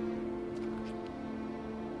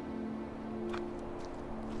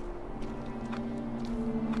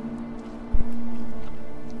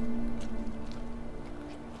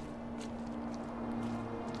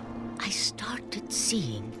 I started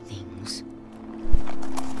seeing things.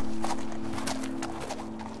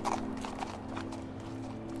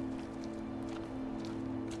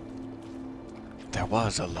 There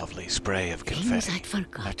was a lovely spray of confetti. Things I'd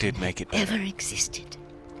forgotten that did make it better. ever existed.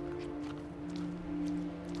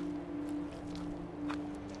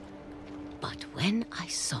 But when I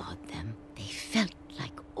saw them, they felt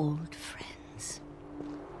like old friends.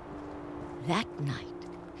 That night,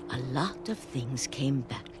 a lot of things came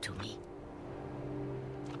back to me.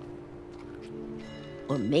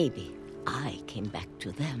 Or maybe I came back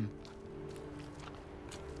to them.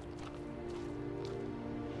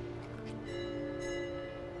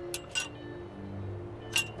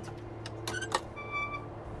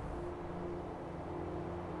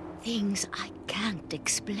 Things I can't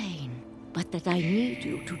explain, but that I need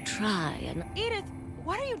you to try and... Edith,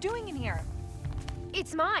 what are you doing in here?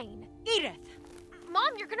 It's mine. Edith!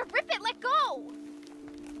 Mom, you're gonna rip it! Let go!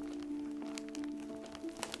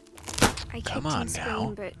 I kicked Come on and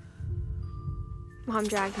now. screamed, but Mom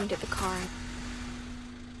dragged me to the car.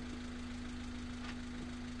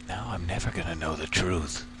 Now I'm never gonna know the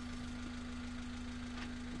truth.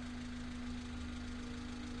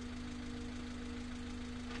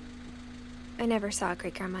 I never saw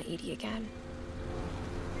Great-Grandma Edie again.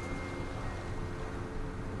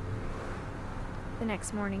 The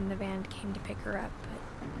next morning, the band came to pick her up,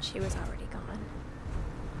 but she was already gone.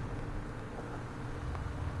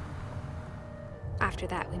 After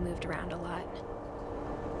that, we moved around a lot.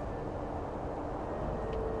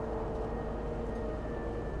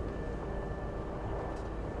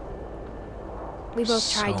 We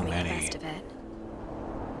both tried to make the best of it.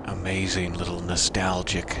 Amazing little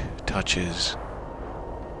nostalgic touches.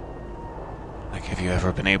 Like, have you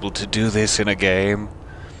ever been able to do this in a game?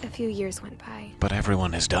 A few years went by. But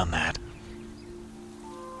everyone has done that.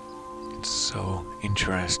 It's so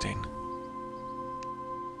interesting.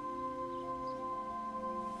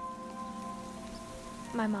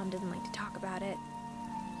 My mom didn't like to talk about it.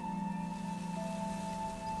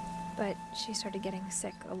 But she started getting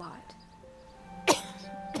sick a lot.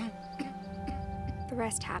 The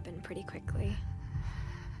rest happened pretty quickly.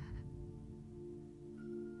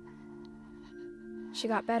 She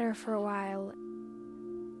got better for a while,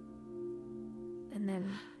 and then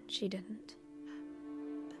she didn't.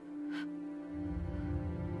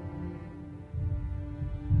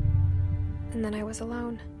 And then I was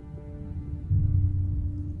alone.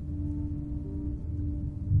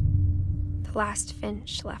 The last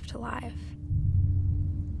Finch left alive.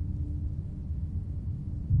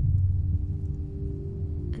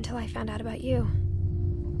 Until I found out about you.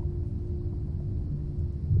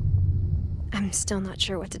 I'm still not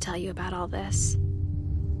sure what to tell you about all this.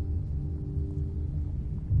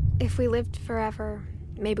 If we lived forever,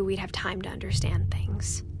 maybe we'd have time to understand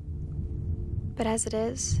things. But as it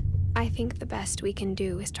is, I think the best we can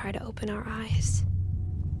do is try to open our eyes.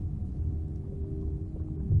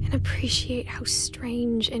 And appreciate how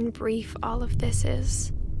strange and brief all of this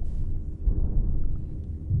is.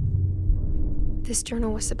 This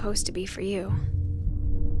journal was supposed to be for you.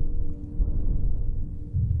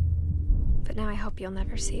 But now I hope you'll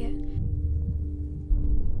never see it.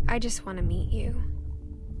 I just want to meet you.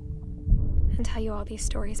 And tell you all these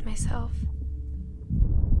stories myself.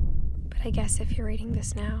 But I guess if you're reading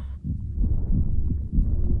this now,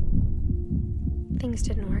 things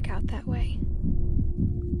didn't work out that way.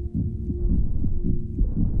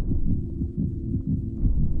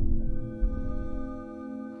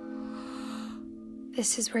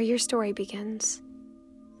 This is where your story begins.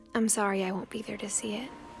 I'm sorry I won't be there to see it.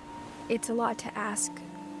 It's a lot to ask,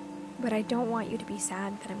 but I don't want you to be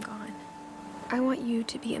sad that I'm gone. I want you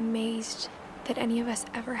to be amazed that any of us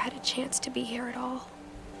ever had a chance to be here at all.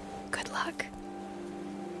 Good luck.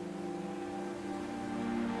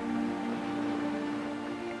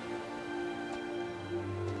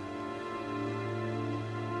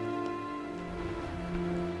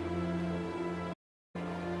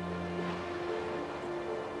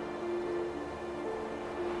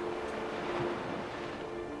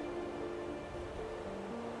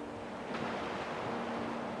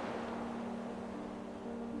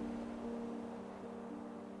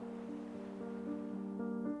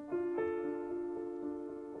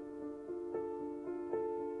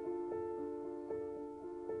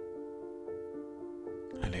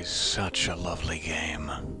 It is such a lovely game,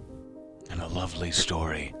 and a lovely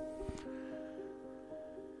story.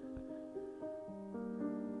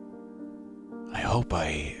 I hope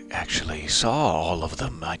I actually saw all of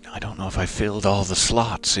them. I don't know if I filled all the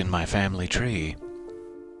slots in my family tree.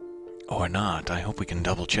 Or not. I hope we can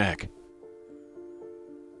double check.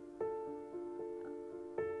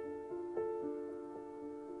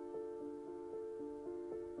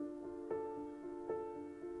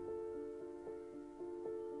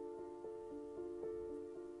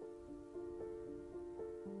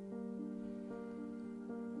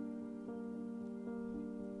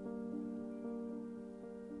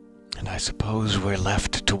 And I suppose we're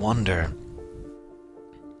left to wonder,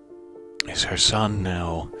 is her son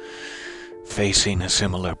now facing a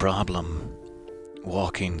similar problem,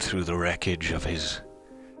 walking through the wreckage of his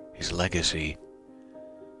legacy,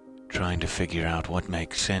 trying to figure out what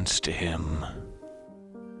makes sense to him,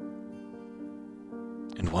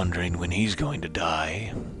 and wondering when he's going to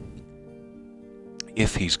die,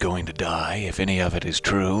 if he's going to die, if any of it is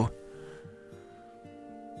true.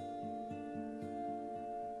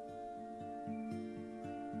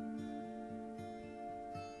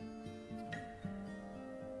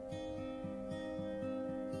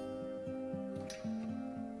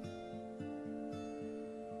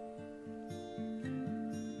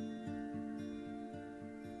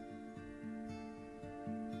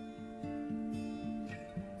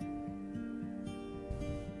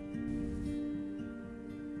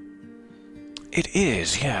 It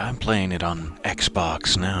is, yeah, I'm playing it on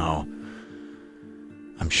Xbox now.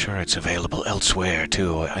 I'm sure it's available elsewhere,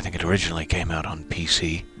 too. I think it originally came out on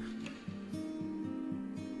PC.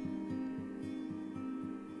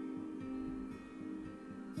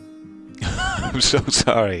 I'm so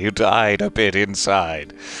sorry you died a bit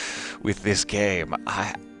inside with this game.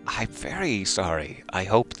 I'm very sorry. I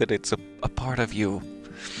hope that it's a part of you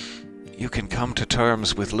you can come to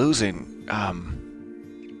terms with losing.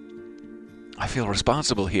 I feel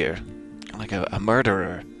responsible here, like a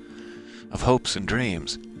murderer of hopes and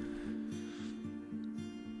dreams.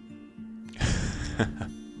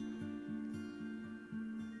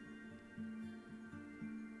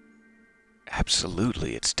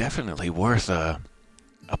 Absolutely, it's definitely worth a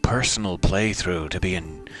personal playthrough to be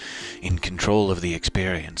in control of the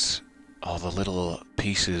experience. All the little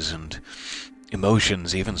pieces and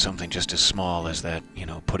emotions, even something just as small as that, you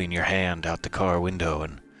know, putting your hand out the car window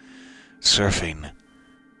and surfing,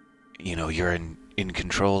 you know, you're in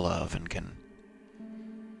control of and can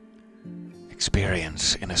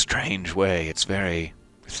experience in a strange way. It's very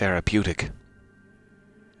therapeutic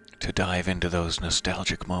to dive into those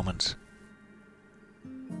nostalgic moments.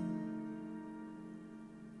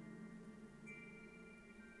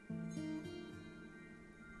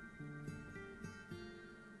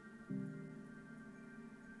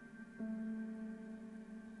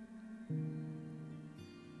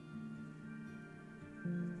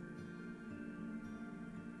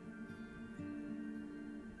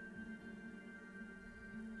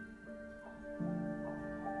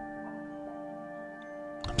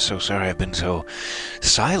 I'm so sorry I've been so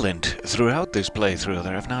silent throughout this playthrough.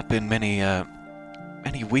 There have not been many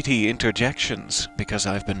witty interjections because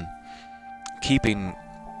I've been keeping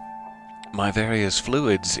my various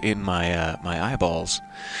fluids in my my eyeballs,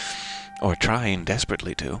 or trying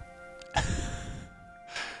desperately to.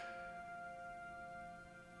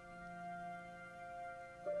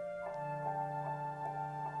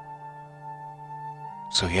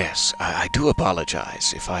 So yes, I do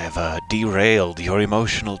apologize if I have derailed your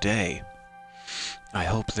emotional day. I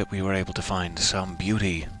hope that we were able to find some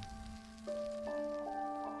beauty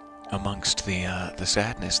amongst the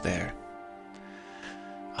sadness there.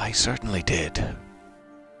 I certainly did.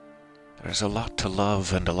 There's a lot to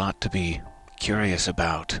love and a lot to be curious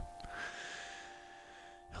about.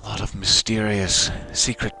 A lot of mysterious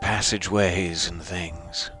secret passageways and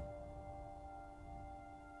things.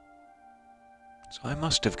 So I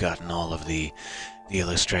must have gotten all of the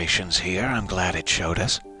illustrations here. I'm glad it showed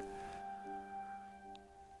us.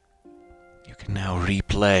 can now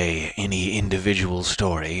replay any individual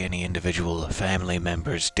story, any individual family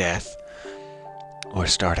member's death, or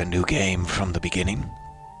start a new game from the beginning.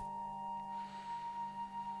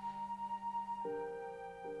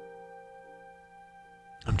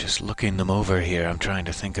 I'm just looking them over here. I'm trying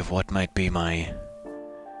to think of what might be my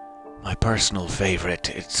personal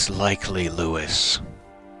favorite. It's likely Lewis.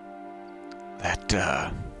 That,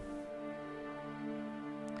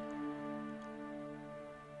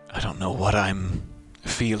 I don't know what I'm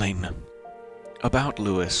feeling about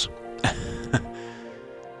Lewis.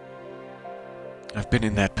 I've been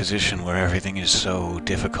in that position where everything is so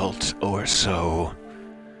difficult or so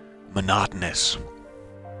monotonous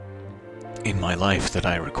in my life that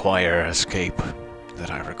I require escape,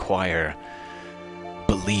 that I require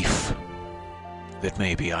belief that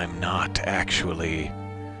maybe I'm not actually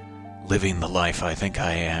living the life I think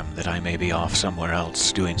I am, that I may be off somewhere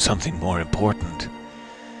else doing something more important.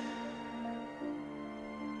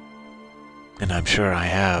 And I'm sure I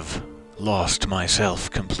have lost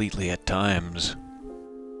myself completely at times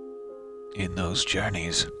in those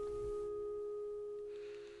journeys.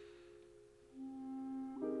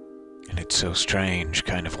 And it's so strange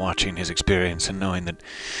kind of watching his experience and knowing that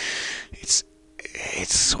it's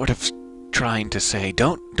sort of trying to say,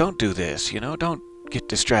 don't do this, you know, don't get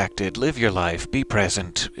distracted, live your life, be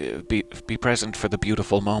present, be present for the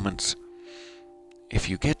beautiful moments. If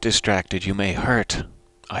you get distracted, you may hurt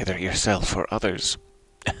either yourself or others.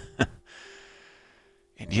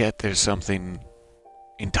 And yet there's something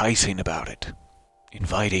enticing about it,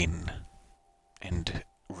 inviting and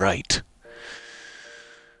right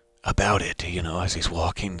about it, you know, as he's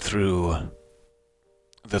walking through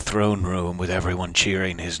the throne room with everyone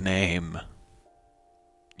cheering his name.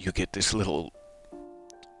 You get this little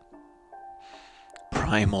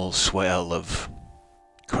primal swell of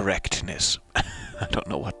correctness. I don't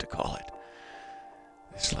know what to call it.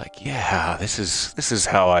 It's like, yeah, this is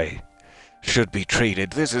how I should be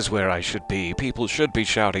treated. This is where I should be. People should be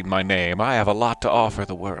shouting my name. I have a lot to offer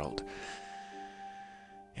the world.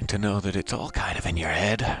 And to know that it's all kind of in your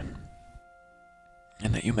head,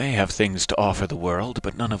 and that you may have things to offer the world,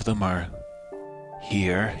 but none of them are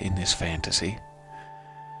here in this fantasy,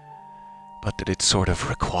 but that it's sort of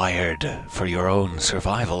required for your own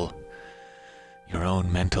survival, your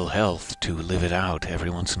own mental health, to live it out every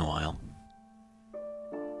once in a while.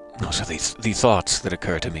 Those are the thoughts that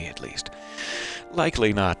occur to me, at least.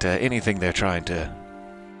 Likely not anything they're trying to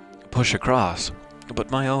push across, but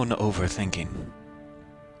my own overthinking.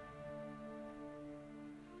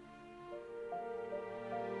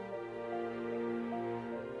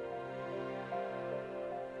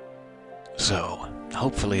 So,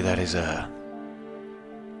 hopefully that is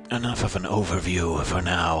enough of an overview for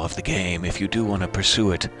now of the game. If you do want to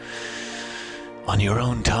pursue it on your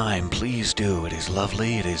own time, please do. It is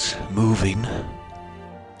lovely, it is moving.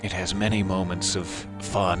 It has many moments of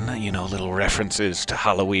fun, you know, little references to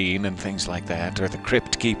Halloween and things like that, or the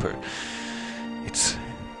Crypt Keeper. It's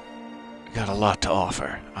got a lot to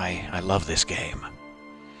offer. I love this game.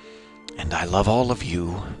 And I love all of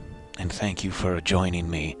you, and thank you for joining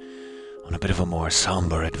me on a bit of a more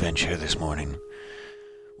somber adventure this morning.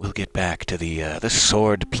 We'll get back to the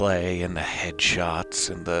sword play and the headshots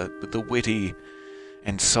and the witty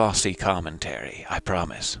and saucy commentary, I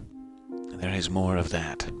promise. There is more of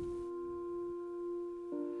that.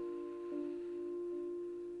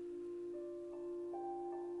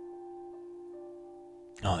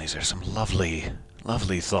 Oh, these are some lovely,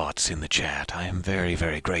 lovely thoughts in the chat. I am very,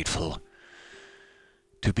 very grateful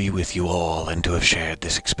to be with you all and to have shared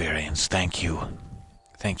this experience. Thank you.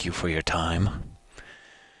 Thank you for your time.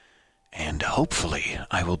 And hopefully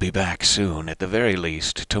I will be back soon, at the very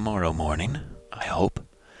least tomorrow morning, I hope,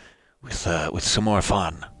 with some more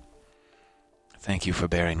fun. Thank you for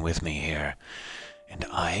bearing with me here, and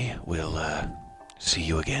I will see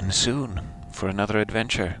you again soon for another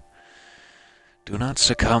adventure. Do not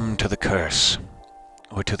succumb to the curse,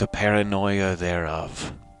 or to the paranoia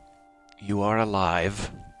thereof. You are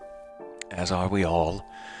alive, as are we all,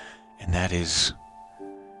 and that is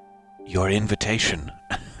your invitation.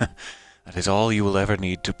 That is all you will ever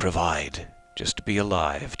need to provide. Just be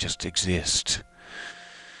alive, just exist.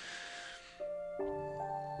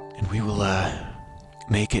 And we will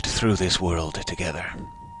make it through this world together.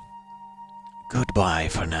 Goodbye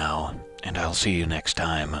for now, and I'll see you next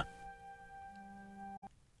time